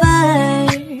you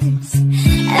first.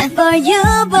 And for you,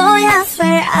 boy, I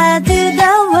swear I do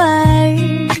the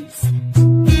worst.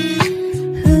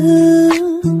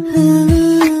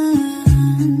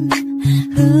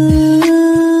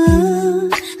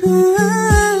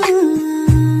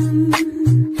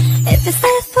 If it's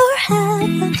there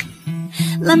forever,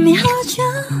 let me hold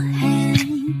your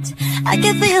hand. I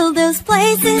can feel those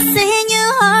places in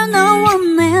your heart no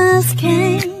one else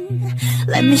can.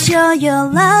 Let me show your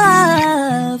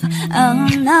love, I'll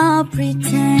not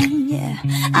pretend, yeah.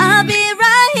 I'll be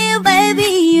right here,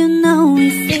 baby, you know we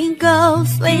sink or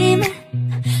swim.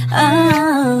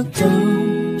 Oh,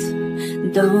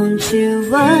 don't you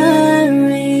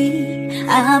worry,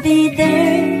 I'll be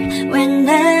there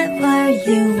whenever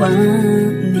you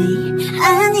want me.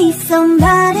 I need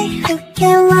somebody who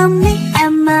can love me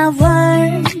at my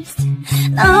worst.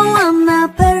 No, I'm not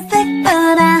perfect,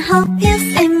 but I hope you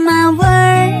see my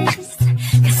worst.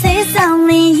 'Cause it's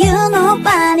only you,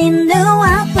 nobody knew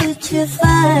I put you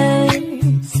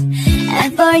first. And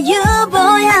for you,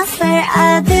 boy, I swear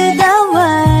I do the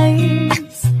worst.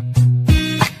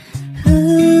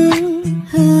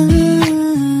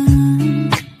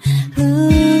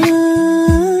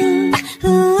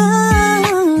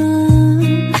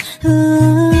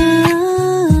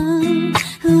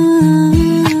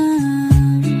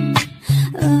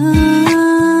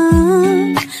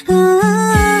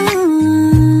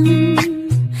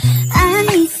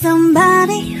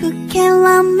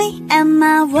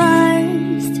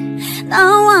 No,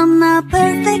 I'm not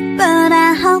perfect, but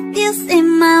I hope you see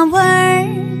my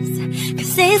worst.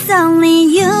 'Cause it's only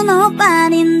you,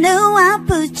 nobody knew I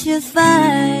put you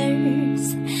first.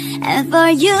 And for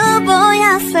you, boy,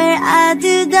 I swear I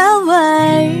do the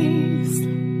worst.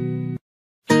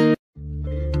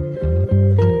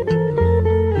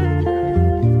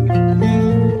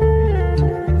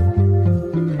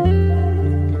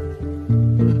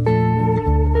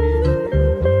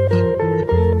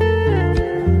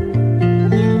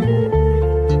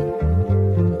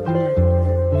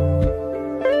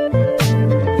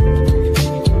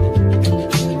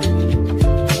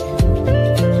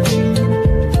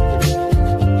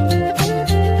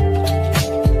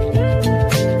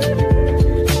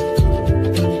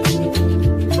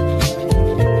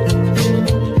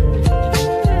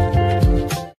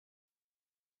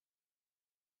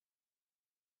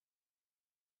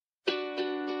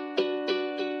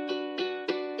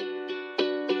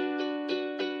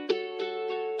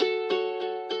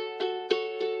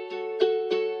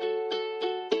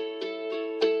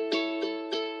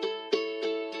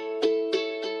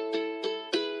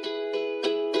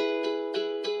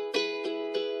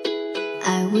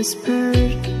 I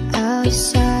whispered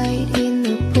outside in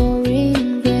the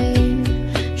pouring rain,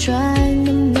 trying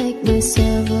to make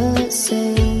myself a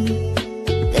sane.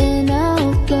 Then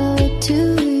I'll flow to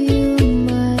you,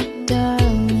 my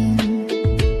darling,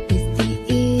 with the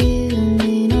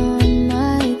evening on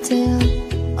my tail.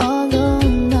 Although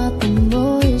I'm not the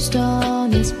most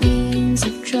honest means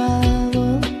of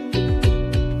travel,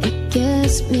 it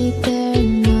gets me there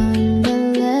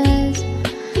nonetheless.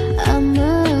 I'm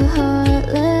a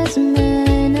heartless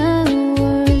man at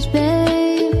worst,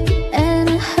 babe, and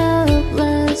a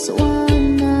helpless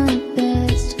one at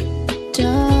best.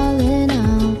 Darling,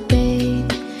 I'll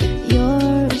bathe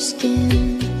your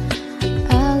skin,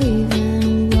 I'll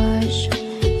even wash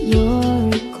your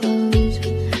clothes.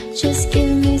 Just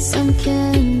give me some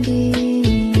candy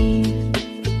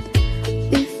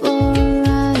before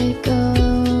I go.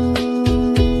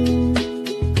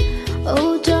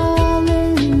 Oh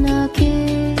darling, I'll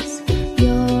kiss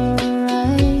your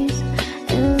eyes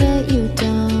and let you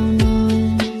down on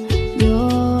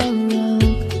your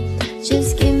rug.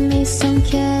 Just give me some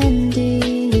candy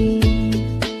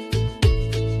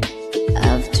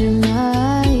after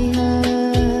my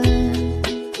hug.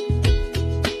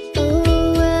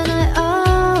 Oh, and I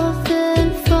often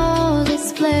fall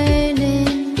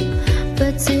explaining,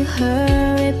 but to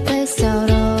her it plays out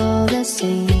all the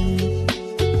same.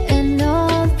 And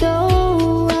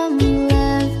although I'm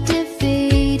left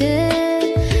defeated,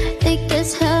 it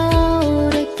gets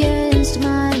held against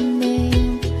my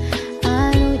name.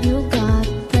 I know you got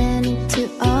plenty to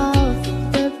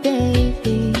offer,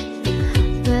 baby,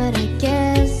 but I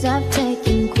guess I've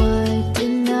taken quite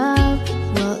enough.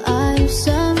 Well, I'm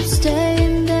some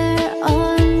staying there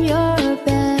on your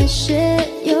bed shit.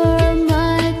 You're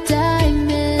my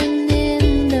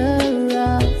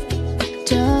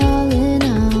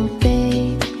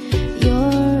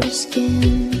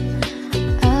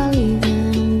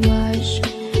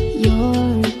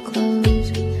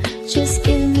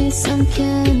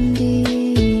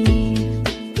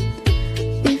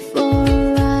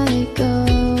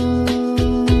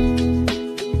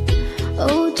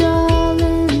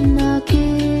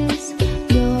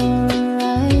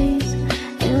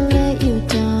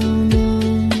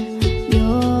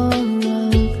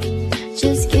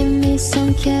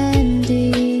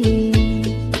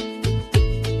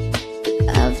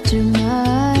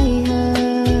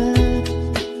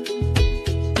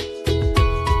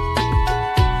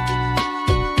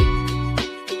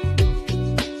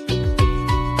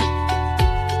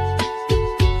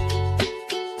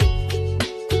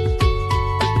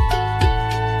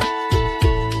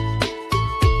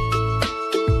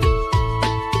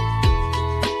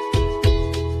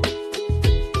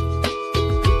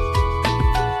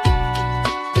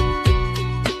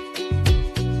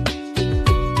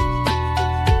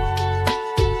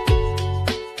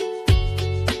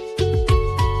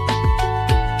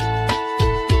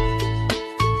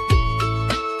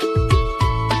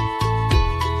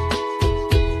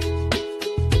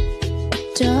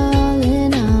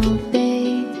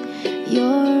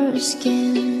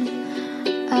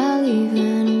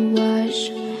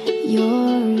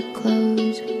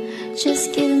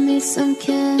give me some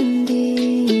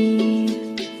candy.